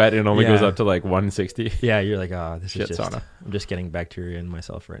butt sweat and only goes up to 160. Yeah, you're like, oh, this shit is just sauna. I'm just getting bacteria in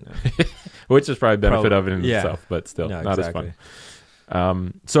myself right now. Which is probably a benefit of it in itself, but still not as fun.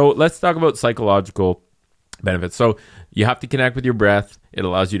 So let's talk about psychological benefits. So you have to connect with your breath. It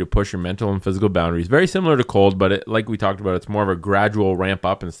allows you to push your mental and physical boundaries. Very similar to cold, but like we talked about, it's more of a gradual ramp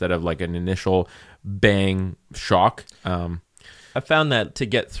up instead of an initial bang shock. I found that to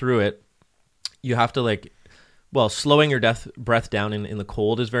get through it, you have to slowing your breath down in the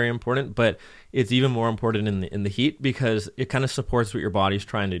cold is very important, but it's even more important in the heat, because it kind of supports what your body's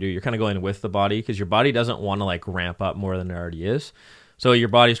trying to do. You're kind of going with the body, because your body doesn't want to ramp up more than it already is. So your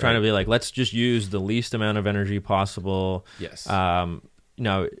body's trying to be let's just use the least amount of energy possible. Yes. I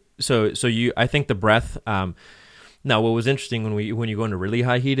think the breath. Now, what was interesting when you go into really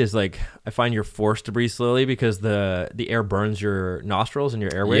high heat is I find you're forced to breathe slowly, because the air burns your nostrils and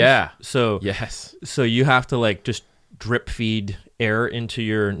your airways. Yeah. So yes. So you have to just drip feed air into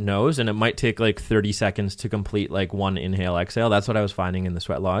your nose, and it might take like 30 seconds to complete like one inhale exhale. That's what I was finding in the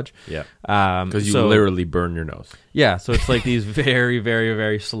Sweat Lodge. Yeah. Because you literally burn your nose. Yeah. So it's like these very, very,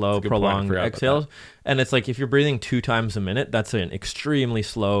 very slow, prolonged exhales. And it's like if you're breathing 2 times a minute, that's an extremely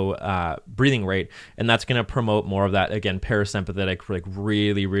slow breathing rate. And that's going to promote more of that, again, parasympathetic, like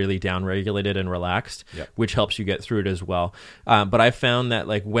really, really down-regulated and relaxed, which helps you get through it as well. But I found that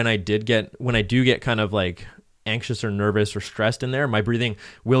like when I do get kind of like anxious or nervous or stressed in there, my breathing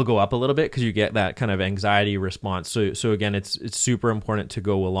will go up a little bit because you get that kind of anxiety response. So again, it's super important to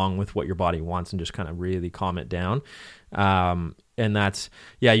go along with what your body wants and just kind of really calm it down. And that's,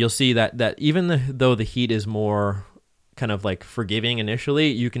 you'll see that even though the heat is more kind of like forgiving initially,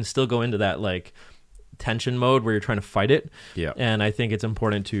 you can still go into that like tension mode where you're trying to fight it. Yeah. And I think it's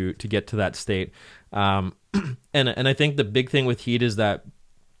important to get to that state. And I think the big thing with heat is that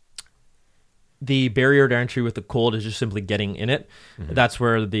the barrier to entry with the cold is just simply getting in it. Mm-hmm. That's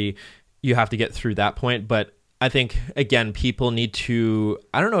where you have to get through that point. But I think, again, people need to,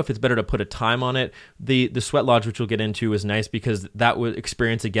 I don't know if it's better to put a time on it. The Sweat Lodge, which we'll get into, is nice because that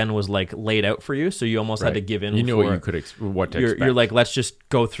experience, again, was like laid out for you. So you almost had to give in. You know what you could what to expect. You're like, let's just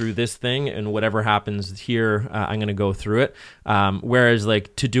go through this thing, and whatever happens here, I'm going to go through it. Whereas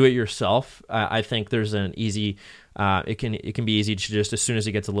like to do it yourself, I think there's an easy... it can be easy to just, as soon as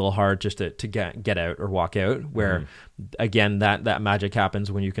it gets a little hard, just to get out or walk out, where again that magic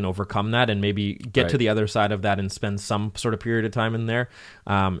happens when you can overcome that and maybe get to the other side of that and spend some sort of period of time in there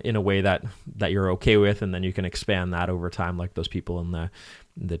in a way that you're okay with, and then you can expand that over time, like those people in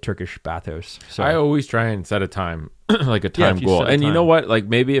the Turkish bathhouse. So I always try and set a time, like a time goal. And you know what, like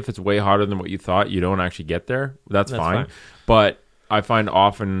maybe if it's way harder than what you thought, you don't actually get there, that's fine. But I find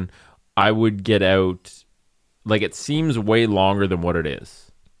often I would get out, like it seems way longer than what it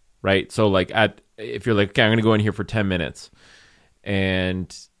is, right? So like if you're like, okay, I'm going to go in here for 10 minutes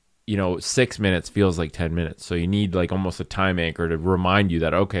and 6 minutes feels like 10 minutes. So you need like almost a time anchor to remind you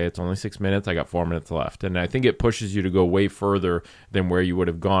that, okay, it's only 6 minutes. I got 4 minutes left. And I think it pushes you to go way further than where you would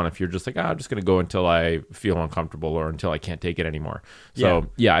have gone if you're just like, I'm just going to go until I feel uncomfortable or until I can't take it anymore. So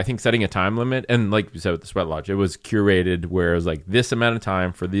I think setting a time limit, and like you said with the Sweat Lodge, it was curated where it was like this amount of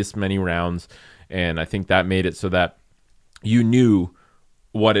time for this many rounds. And I think that made it so that you knew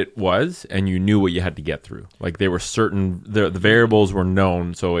what it was and you knew what you had to get through. Like they were certain, the variables were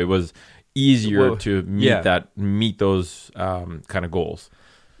known, so it was easier to meet those kind of goals.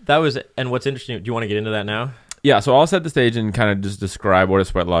 That was, and what's interesting, do you want to get into that now? Yeah, so I'll set the stage and kind of just describe what a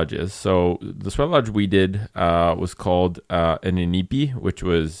Sweat Lodge is. So the Sweat Lodge we did was called an Inipi, which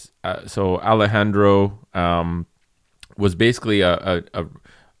was, so Alejandro was basically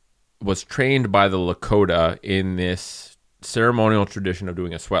was trained by the Lakota in this ceremonial tradition of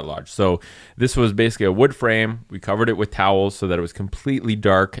doing a sweat lodge. So this was basically a wood frame. We covered it with towels so that it was completely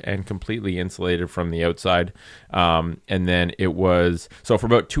dark and completely insulated from the outside. And then it was, so for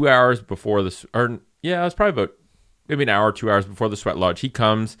about 2 hours before this, it was probably about maybe an hour or 2 hours before the Sweat Lodge, he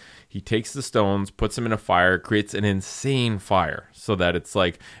comes, he takes the stones, puts them in a fire, creates an insane fire so that it's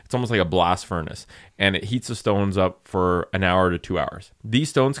almost like a blast furnace, and it heats the stones up for an hour to 2 hours. These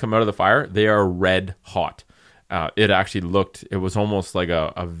stones come out of the fire, they are red hot. It was almost like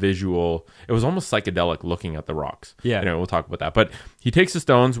a visual, it was almost psychedelic looking at the rocks. Yeah. Anyway, we'll talk about that. But he takes the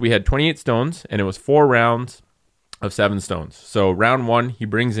stones, we had 28 stones, and it was 4 rounds of 7 stones. So round 1, he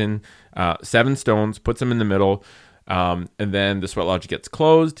brings in 7 stones, puts them in the middle, and then the Sweat Lodge gets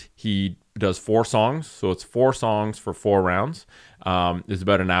closed. He does 4 songs, so it's 4 songs for 4 rounds. It's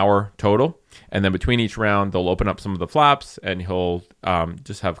about an hour total, and then between each round they'll open up some of the flaps and he'll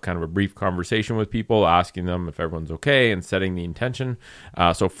just have kind of a brief conversation with people, asking them if everyone's okay and setting the intention.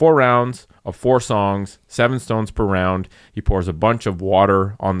 So 4 rounds of 4 songs, 7 stones per round. He pours a bunch of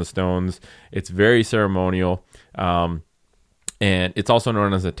water on the stones. It's very ceremonial. And it's also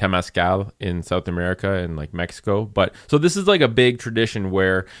known as a Temazcal in South America and like Mexico. But so this is like a big tradition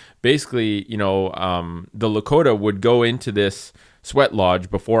where basically, the Lakota would go into this Sweat Lodge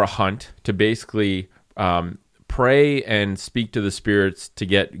before a hunt to basically pray and speak to the spirits to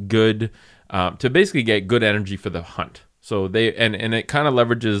get good, to basically get good energy for the hunt. So they, and it kind of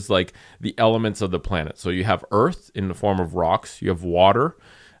leverages like the elements of the planet. So you have earth in the form of rocks, you have water,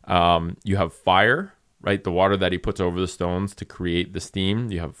 you have fire, right? The water that he puts over the stones to create the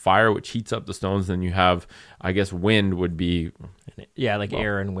steam. You have fire, which heats up the stones. Then you have, I guess, wind would be... Yeah, like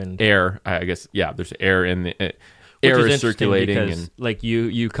air and wind. Air, I guess, yeah, there's air in the... air is circulating. Because, like,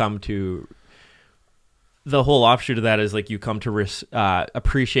 you come to... the whole offshoot of that is like you come to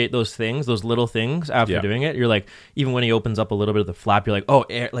appreciate those things, those little things after doing it. You're like, even when he opens up a little bit of the flap, you're like, oh,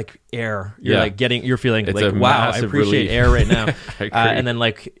 air. You're like you're feeling it's like, wow, I appreciate relief. air right now. And then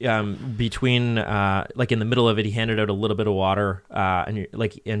like between like in the middle of it, he handed out a little bit of water and you're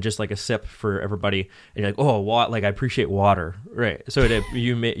like, and just like a sip for everybody. And you're like, oh, like I appreciate water, right? So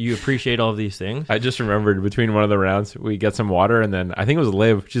you appreciate all of these things. I just remembered between one of the rounds, we get some water, and then I think it was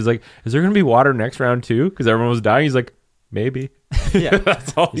Liv. She's like, "Is there going to be water next round too?" Because everyone was dying. He's like, "Maybe." Yeah,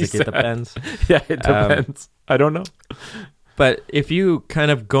 that's all he said. It depends. Yeah, it depends. I don't know. But if you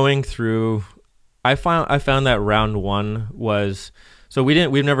kind of going through, I found that round one was. So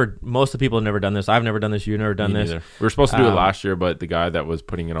most of the people have never done this. I've never done this. You've never done this. Neither. We were supposed to do it last year, but the guy that was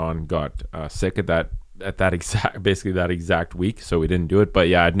putting it on got sick at that exact week, so we didn't do it. But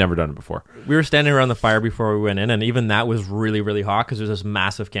yeah, I'd never done it before. We were standing around the fire before we went in, and even that was really, really hot because there was this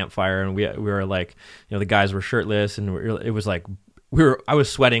massive campfire, and we were like, the guys were shirtless, and it was like I was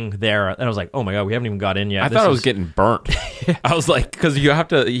sweating there, and I was like, oh my god, we haven't even got in yet. I thought I was getting burnt. I was like, because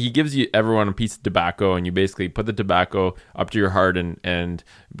he gives everyone a piece of tobacco, and you basically put the tobacco up to your heart and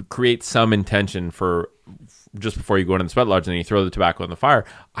create some intention for just before you go into the sweat lodge, and then you throw the tobacco in the fire.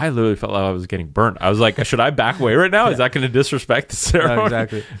 I literally felt like I was getting burnt. I was like, should I back away right now? Is that going to disrespect the ceremony? No,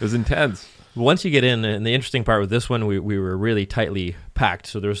 exactly. It was intense. Once you get in, and the interesting part with this one, we were really tightly packed.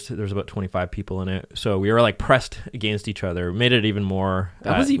 So there's about 25 people in it. So we were like pressed against each other. It made it even more.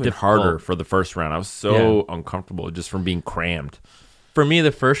 That was even difficult. harder for the first round. I was so uncomfortable just from being crammed. For me,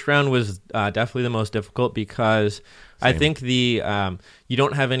 the first round was definitely the most difficult because I think you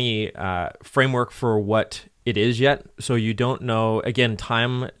don't have any framework for what it is yet. So you don't know, again,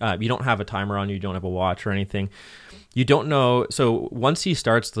 time, you don't have a timer on you, don't have a watch or anything. You don't know. So once he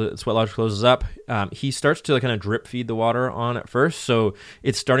starts, the sweat lodge closes up, he starts to kind of drip feed the water on at first. So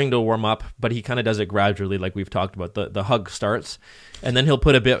it's starting to warm up, but he kind of does it gradually, like we've talked about. The hug starts, and then he'll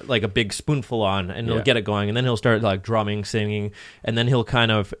put a bit, like a big spoonful on, and he'll get it going. And then he'll start like drumming, singing, and then he'll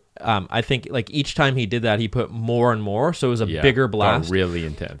kind of, I think like each time he did that, he put more and more. So it was a bigger blast. Really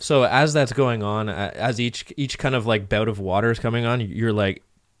intense. So as that's going on, as each kind of like bout of water is coming on, you're like,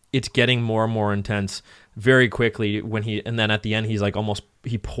 it's getting more and more intense very quickly and then at the end he's like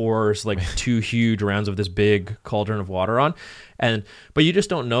he pours like 2 huge rounds of this big cauldron of water on, but you just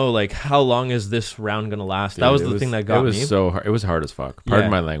don't know like how long is this round gonna last. Dude, that was the thing that got me. So hard. It was hard as fuck. Pardon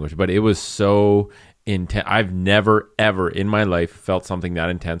my language, but it was so intense. I've never ever in my life felt something that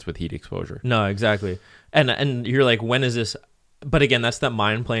intense with heat exposure. No, exactly. And you're like, when is this? But again, that's that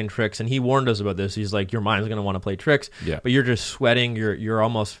mind playing tricks, and he warned us about this. He's like, your mind's going to want to play tricks, but you're just sweating. You're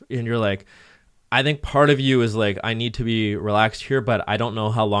almost, and you're like, I think part of you is like, I need to be relaxed here, but I don't know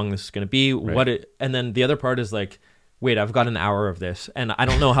how long this is going to be. Right. And then the other part is like, wait, I've got an hour of this, and I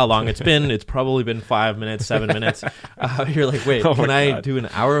don't know how long it's been. It's probably been 5 minutes, 7 minutes. You're like, wait, can I do an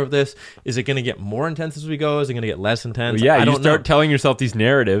hour of this? Is it going to get more intense as we go? Is it going to get less intense? Well, yeah, you start telling yourself these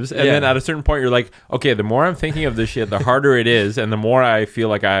narratives, and then at a certain point, you're like, okay, the more I'm thinking of this shit, the harder it is, and the more I feel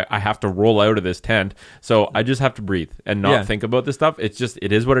like I have to roll out of this tent. So I just have to breathe and not think about this stuff. It's just,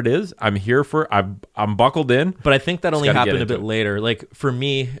 it is what it is. I'm here I'm buckled in. But I think that only happened a bit later. Like for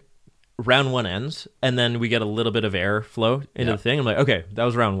me, round one ends, and then we get a little bit of air flow into the thing. I'm like, okay, that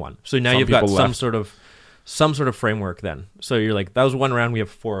was round one. So now you've got some sort of framework then. So you're like, that was one round, we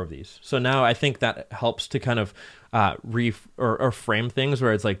have 4 of these. So now I think that helps to kind of or frame things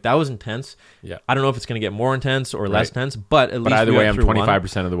where it's like, that was intense. Yeah. I don't know if it's going to get more intense or less intense, but at least either way, I'm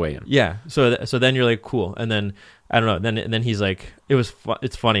 25% of the way in. Yeah. So then you're like, cool. And then, I don't know, then he's like,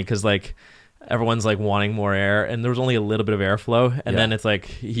 it's funny because like, everyone's like wanting more air, and there was only a little bit of airflow, and then it's like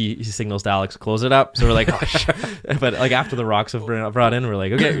he signals to Alex, close it up. So we're like, oh, but like after the rocks have brought in, we're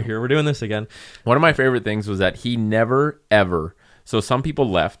like, okay, here we're doing this again. One of my favorite things was that he never ever. So some people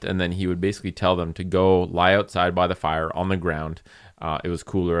left, and then he would basically tell them to go lie outside by the fire on the ground. It was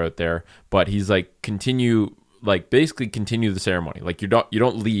cooler out there, but he's like, continue the ceremony. Like you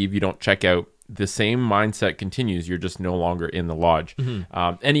don't leave, you don't check out. The same mindset continues. You're just no longer in the lodge.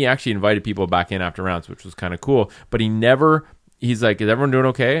 Mm-hmm. And he actually invited people back in after rounds, which was kind of cool. But he's like, is everyone doing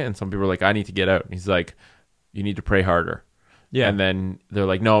okay? And some people are like, I need to get out. And he's like, you need to pray harder. Yeah. And then they're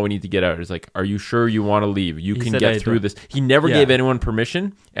like, no, we need to get out. It's like, are you sure you want to leave? You can get through this. He never gave anyone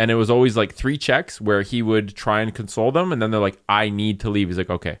permission. And it was always like 3 checks where he would try and console them. And then they're like, I need to leave. He's like,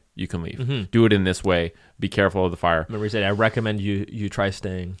 okay, you can leave. Mm-hmm. Do it in this way. Be careful of the fire. Remember he said, I recommend you try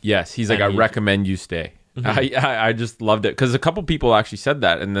staying. Yes. He's like, I recommend you stay. Mm-hmm. I just loved it. Because a couple people actually said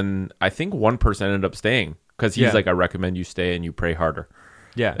that. And then I think one person ended up staying. Because he's like, I recommend you stay and you pray harder.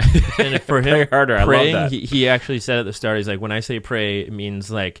 Yeah, and for him, harder. Praying, I love that. He actually said at the start, he's like, when I say pray, it means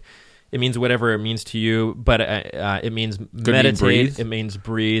like, It means whatever it means to you, but it means meditate. It means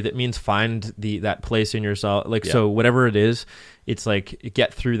breathe. It means find that place in yourself. Like, so whatever it is, it's like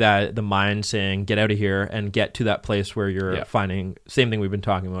get through that, the mind saying, get out of here and get to that place where you're finding, same thing we've been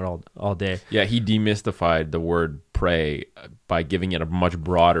talking about all day. Yeah, he demystified the word pray by giving it a much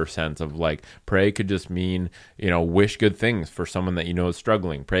broader sense of like, pray could just mean, wish good things for someone that is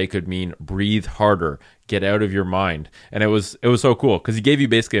struggling. Pray could mean breathe harder, get out of your mind. And it was so cool because he gave you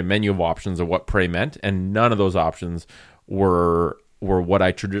basically a menu of options of what pray meant, and none of those options were what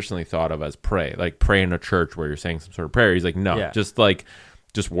I traditionally thought of as pray, like pray in a church where you're saying some sort of prayer. He's like, no,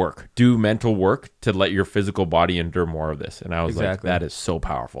 just work, do mental work to let your physical body endure more of this. And I was like, that is so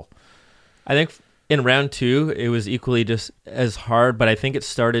powerful. I think in round 2, it was equally just as hard, but I think I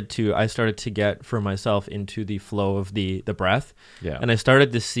started to get for myself into the flow of the breath. Yeah. And I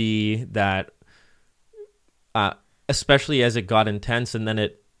started to see that, especially as it got intense and then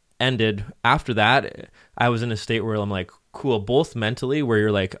it ended after that, I was in a state where I'm like, cool, both mentally where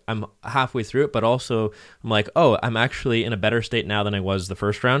you're like, I'm halfway through it, but also I'm like, oh, I'm actually in a better state now than I was the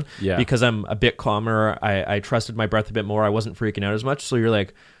first round because I'm a bit calmer. I trusted my breath a bit more. I wasn't freaking out as much. So you're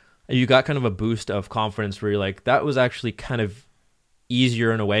like, you got kind of a boost of confidence where you're like, that was actually kind of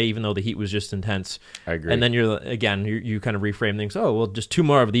easier in a way, even though the heat was just intense. I agree. And then you kind of reframe things. Oh, well, just 2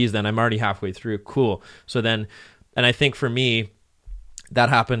 more of these, then I'm already halfway through. Cool. So then, and I think for me, that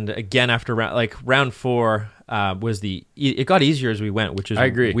happened again after round 4 it got easier as we went, which is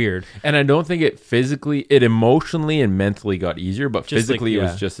weird. And I don't think it emotionally and mentally got easier, but just physically it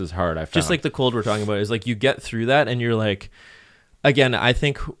was just as hard. I found. Just like the cold we're talking about is like you get through that and you're like, again, I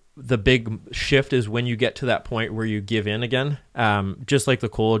think the big shift is when you get to that point where you give in again. Just like the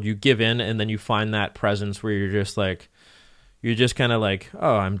cold, you give in and then you find that presence where you're just like, you're just kind of like,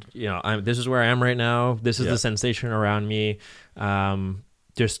 oh, this is where I am right now. This is the sensation around me.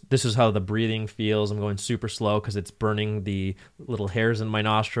 This is how the breathing feels. I'm going super slow because it's burning the little hairs in my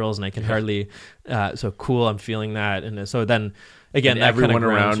nostrils and I can hardly, so cool. I'm feeling that. And so then again, and everyone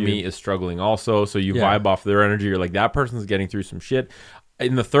around me is struggling also. So you vibe off their energy. You're like, that person's getting through some shit.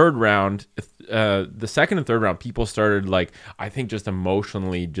 In the third round, the second and third round, people started I think just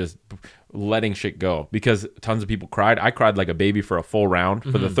emotionally just letting shit go because tons of people cried. I cried like a baby for a full round.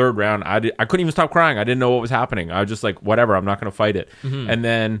 For the third round, I couldn't even stop crying. I didn't know what was happening. I was just like, whatever, I'm not going to fight it. And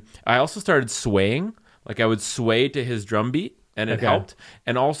then I also started swaying. Like I would sway to his drum beat. And it helped.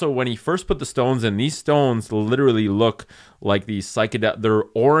 And also when he first put the stones in, these stones literally look like these psychedelic. They're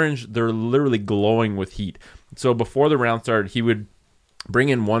orange. They're literally glowing with heat. So before the round started, he would bring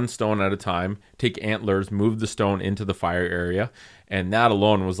in one stone at a time, take antlers, move the stone into the fire area. And that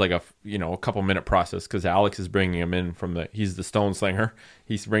alone was like a couple minute process because Alex is bringing him in he's the stone slinger.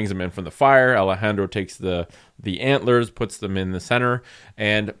 He brings him in from the fire. Alejandro takes the antlers, puts them in the center.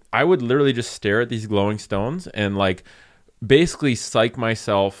 And I would literally just stare at these glowing stones and basically psych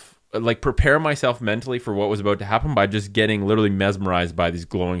myself, prepare myself mentally for what was about to happen by just getting literally mesmerized by these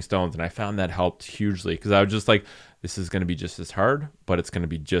glowing stones. And I found that helped hugely because I was just like, this is going to be just as hard, but it's going to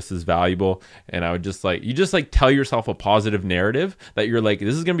be just as valuable. And I would just tell yourself a positive narrative that you're like,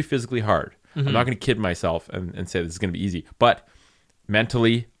 this is going to be physically hard. I'm not going to kid myself and say this is going to be easy. But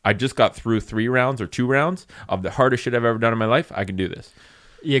mentally, I just got through 3 rounds or 2 rounds of the hardest shit I've ever done in my life. I can do this.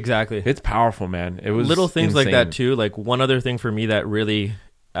 Exactly. It's powerful, man. It was little things insane. like that too. Like one other thing for me that really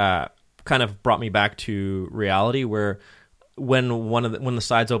kind of brought me back to reality where when the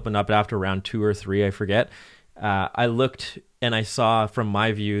sides opened up after round 2 or 3, I forget, I looked and I saw from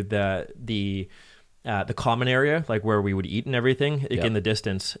my view the common area, like where we would eat and everything, in the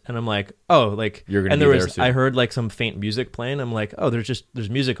distance, and I'm like, oh, like you're gonna. And there was, I heard some faint music playing. I'm like, oh, there's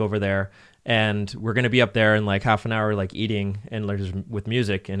music over there, and we're gonna be up there in half an hour, eating and just with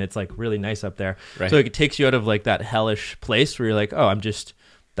music, and it's really nice up there. Right. So it takes you out of that hellish place where you're like, oh,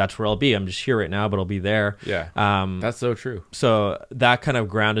 that's where I'll be. I'm just here right now, but I'll be there. Yeah. That's so true. So that kind of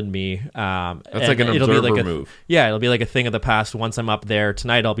grounded me. That's like an observer move. Yeah, it'll be like a thing of the past. Once I'm up there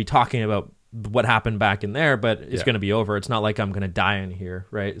tonight, I'll be talking about what happened back in there, but it's going to be over. It's not like I'm going to die in here,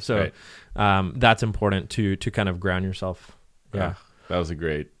 right? So that's important to kind of ground yourself. Yeah. That was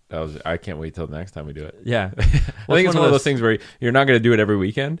I can't wait till the next time we do it. Yeah. I think it's one of those things where you're not going to do it every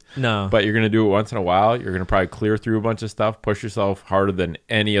weekend. No. But you're going to do it once in a while. You're going to probably clear through a bunch of stuff, push yourself harder than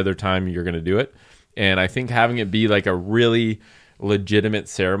any other time you're going to do it. And I think having it be a really legitimate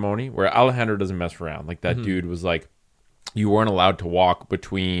ceremony where Alejandro doesn't mess around. That dude was you weren't allowed to walk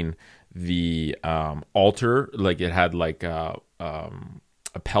between the altar. It had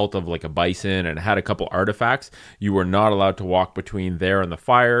a pelt of like a bison, and it had a couple artifacts. You were not allowed to walk between there and the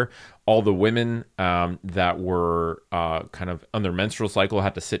fire. All the women that were kind of on their menstrual cycle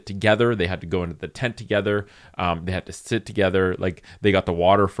had to sit together. They had to go into the tent together. They had to sit together. Like, they got the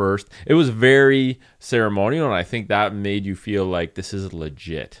water first. It was very ceremonial, and I think that made you feel like this is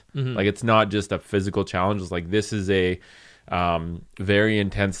legit. Like, it's not just a physical challenge. It's like, this is a very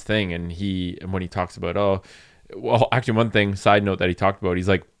intense thing. And when he talks about, well, actually, one thing, side note that he talked about, he's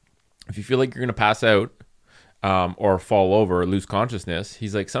like, if you feel like you're going to pass out or fall over or lose consciousness,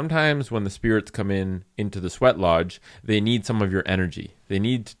 he's like, sometimes when the spirits come into the sweat lodge, they need some of your energy. They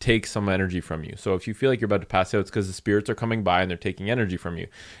need to take some energy from you. So if you feel like you're about to pass out, it's because the spirits are coming by and they're taking energy from you.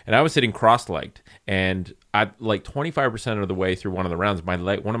 And I was sitting cross-legged, and at like 25% of the way through one of the rounds,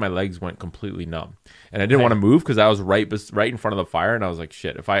 one of my legs went completely numb, and I didn't want to move because I was right in front of the fire, and I was like,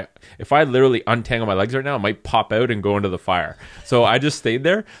 shit, if I literally untangle my legs right now, it might pop out and go into the fire. So I just stayed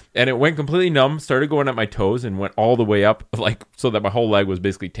there, and it went completely numb, started going at my toes, and went all the way up, like, so that my whole leg was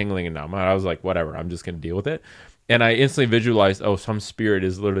basically tingling and numb. And I was like, whatever, I'm just gonna deal with it. And I instantly visualized, some spirit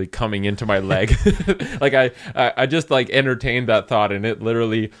is literally coming into my leg. Like, I just like entertained that thought, and it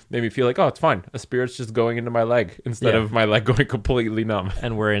literally made me feel like, it's fine. A spirit's just going into my leg instead of my leg going completely numb.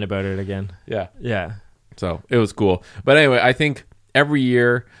 And worrying about it again. Yeah. So it was cool. But anyway, I think every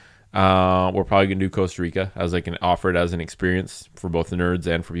year we're probably going to do Costa Rica as like offer it as an experience for both the nerds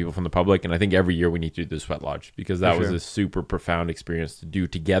and for people from the public. And I think every year we need to do the Sweat Lodge, because that was a super profound experience to do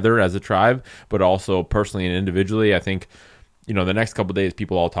together as a tribe, but also personally and individually. I think, the next couple of days,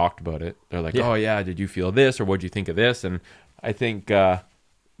 people all talked about it. They're like, oh yeah, did you feel this, or what do you think of this? And I think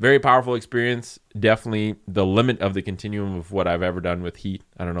very powerful experience. Definitely the limit of the continuum of what I've ever done with heat.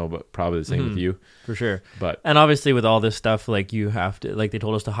 I don't know, but probably the same with you. For sure. And obviously with all this stuff, like, you have to, like, they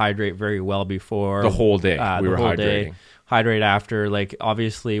told us to hydrate very well before. The whole day. We were hydrating. Day, hydrate after. Like,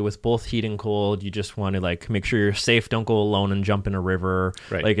 obviously with both heat and cold, you just want to, like, make sure you're safe. Don't go alone and jump in a river.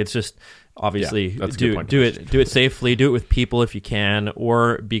 Right. Like, it's just, obviously, do it safely, do it with people if you can,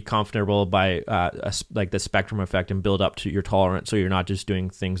 or be comfortable by like the spectrum effect, and build up to your tolerance, so you're not just doing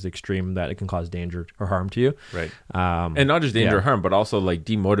things extreme that it can cause danger or harm to you. Right. And not just danger or harm, but also like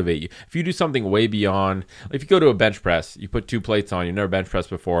demotivate you. If you do something way beyond, like if you go to a bench press, you put 2 plates on, you've never bench pressed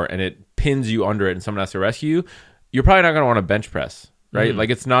before, and it pins you under it and someone has to rescue you, you're probably not going to want to bench press. Right? Like,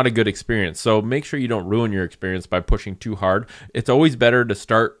 it's not a good experience. So make sure you don't ruin your experience by pushing too hard. It's always better to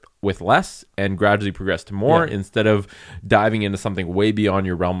start with less and gradually progress to more, instead of diving into something way beyond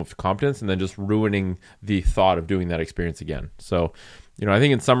your realm of competence and then just ruining the thought of doing that experience again. So, I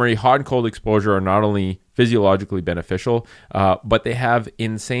think in summary, hot and cold exposure are not only physiologically beneficial, but they have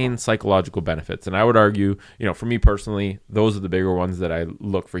insane psychological benefits. And I would argue, for me personally, those are the bigger ones that I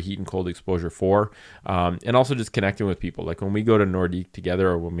look for heat and cold exposure for. And also just connecting with people. Like, when we go to Nordique together,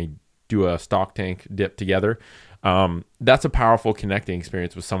 or when we do a stock tank dip together, that's a powerful connecting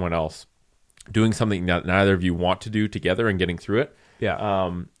experience with someone else, doing something that neither of you want to do together and getting through it.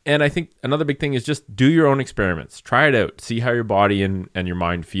 And I think another big thing is just do your own experiments. Try it out. See how your body and your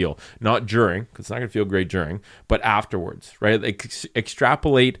mind feel. Not during, because it's not going to feel great during, but afterwards, right? Like,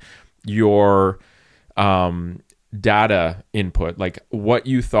 extrapolate your data input, like what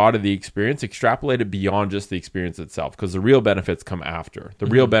you thought of the experience, extrapolate it beyond just the experience itself, because the real benefits come after. The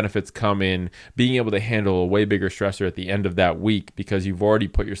real benefits come in being able to handle a way bigger stressor at the end of that week, because you've already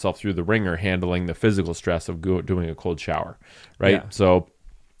put yourself through the ringer handling the physical stress of doing a cold shower, right? So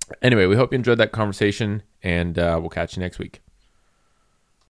anyway, we hope you enjoyed that conversation, and we'll catch you next week.